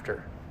commit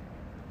after.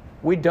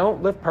 We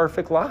don't live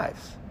perfect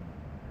lives,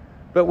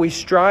 but we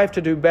strive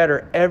to do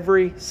better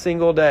every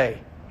single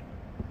day.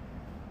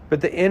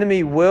 But the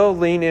enemy will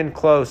lean in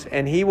close,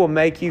 and he will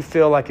make you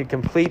feel like a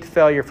complete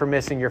failure for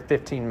missing your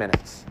 15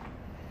 minutes.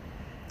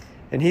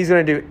 And he's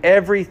going to do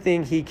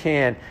everything he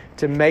can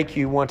to make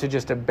you want to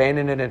just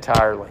abandon it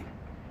entirely.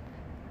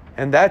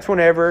 And that's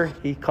whenever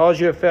he calls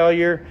you a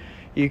failure,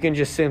 you can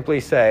just simply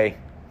say,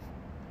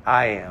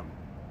 I am.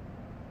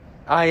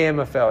 I am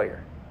a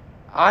failure.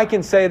 I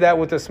can say that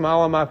with a smile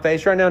on my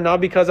face right now, not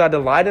because I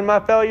delight in my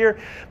failure,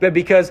 but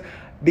because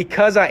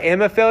I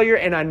am a failure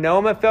and I know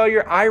I'm a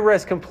failure, I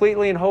rest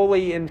completely and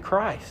wholly in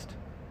Christ.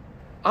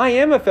 I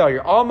am a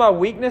failure. All my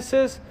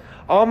weaknesses,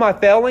 all my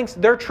failings,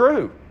 they're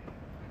true.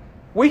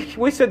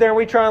 We sit there and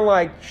we try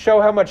and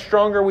show how much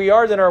stronger we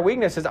are than our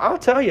weaknesses. I'll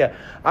tell you,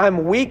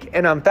 I'm weak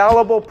and I'm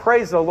fallible.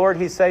 Praise the Lord,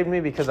 He saved me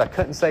because I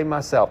couldn't save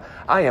myself.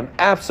 I am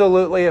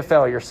absolutely a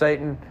failure,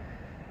 Satan.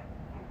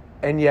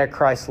 And yet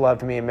Christ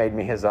loved me and made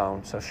me His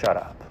own, so shut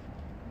up.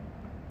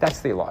 That's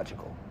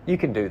theological. You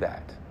can do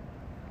that.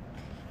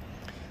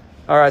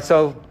 All right,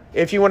 so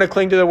if you want to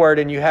cling to the Word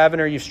and you haven't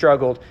or you've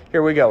struggled,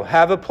 here we go.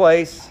 Have a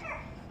place,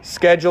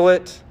 schedule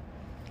it,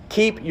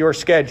 keep your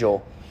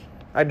schedule.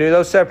 I do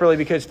those separately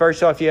because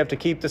first off, you have to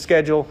keep the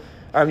schedule.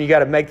 You got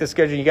to make the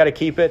schedule. You got to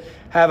keep it.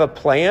 Have a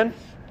plan.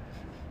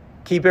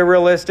 Keep it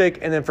realistic,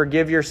 and then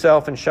forgive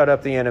yourself and shut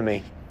up the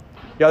enemy.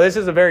 Y'all, this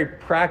is a very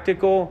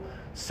practical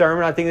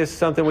sermon. I think this is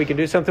something we can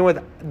do something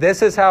with.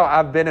 This is how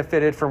I've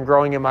benefited from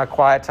growing in my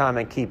quiet time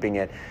and keeping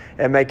it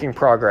and making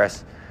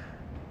progress.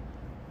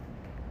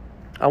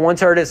 I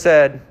once heard it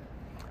said,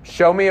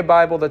 show me a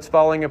Bible that's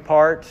falling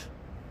apart,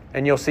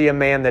 and you'll see a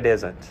man that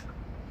isn't.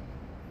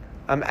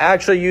 I'm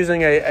actually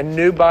using a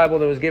new Bible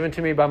that was given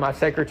to me by my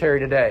secretary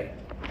today.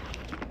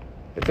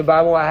 It's a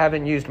Bible I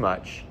haven't used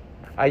much.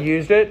 I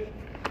used it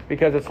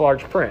because it's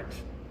large print.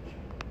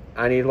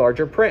 I need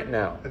larger print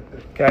now.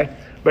 Okay?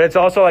 But it's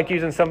also like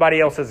using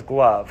somebody else's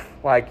glove.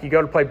 Like you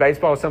go to play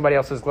baseball with somebody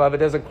else's glove, it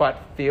doesn't quite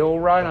feel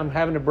right. I'm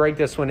having to break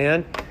this one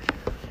in.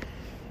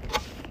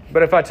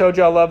 But if I told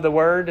you I love the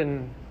Word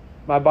and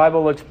my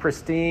Bible looks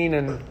pristine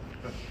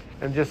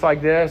and just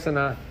like this,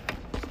 and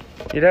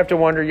you'd have to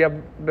wonder, yeah,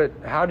 but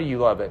how do you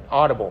love it?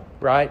 Audible,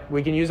 right?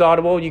 We can use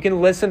Audible. You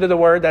can listen to the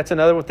Word. That's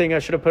another thing I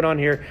should have put on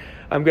here.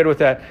 I'm good with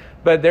that.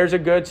 But there's a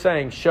good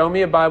saying, show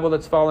me a Bible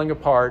that's falling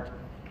apart,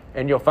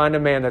 and you'll find a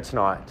man that's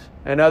not.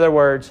 In other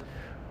words,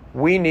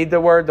 we need the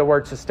Word. The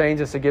Word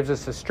sustains us. It gives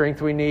us the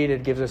strength we need.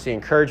 It gives us the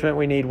encouragement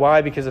we need.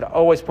 Why? Because it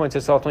always points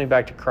us ultimately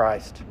back to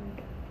Christ.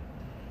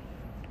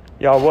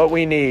 Y'all, what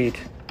we need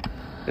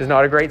is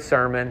not a great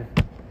sermon,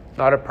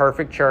 not a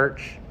perfect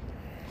church.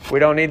 We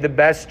don't need the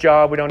best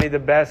job. We don't need the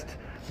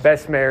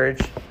best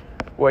marriage.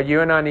 What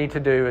you and I need to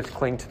do is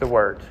cling to the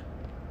Word.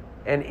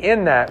 And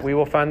in that, we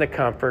will find the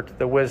comfort,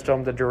 the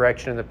wisdom, the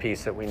direction, and the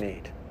peace that we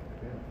need.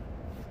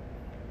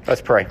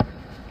 Let's pray.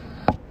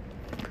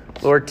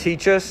 Lord,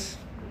 teach us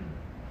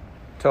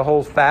to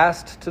hold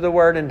fast to the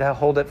Word and to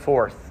hold it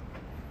forth.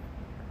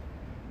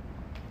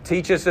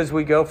 Teach us as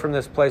we go from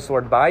this place,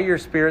 Lord, by your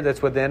Spirit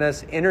that's within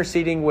us,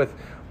 interceding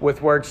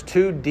with words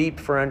too deep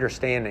for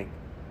understanding.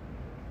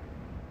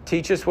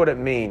 Teach us what it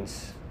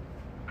means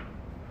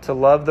to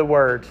love the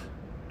Word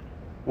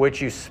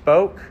which you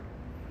spoke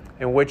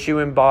in which you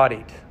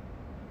embodied,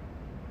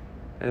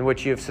 in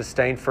which you have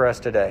sustained for us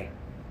today.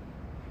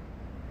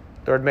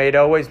 Lord, may it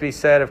always be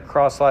said of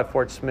Cross Life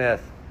Fort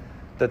Smith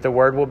that the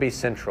Word will be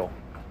central.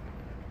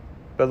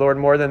 But Lord,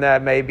 more than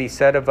that, may it be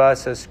said of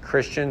us as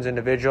Christians,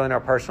 individually in our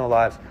personal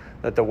lives,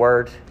 that the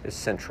Word is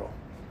central.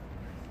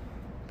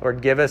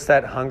 Lord, give us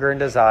that hunger and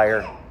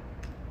desire.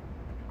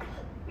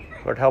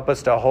 Lord, help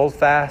us to hold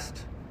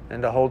fast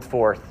and to hold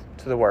forth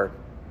to the Word.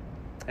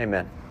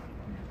 Amen.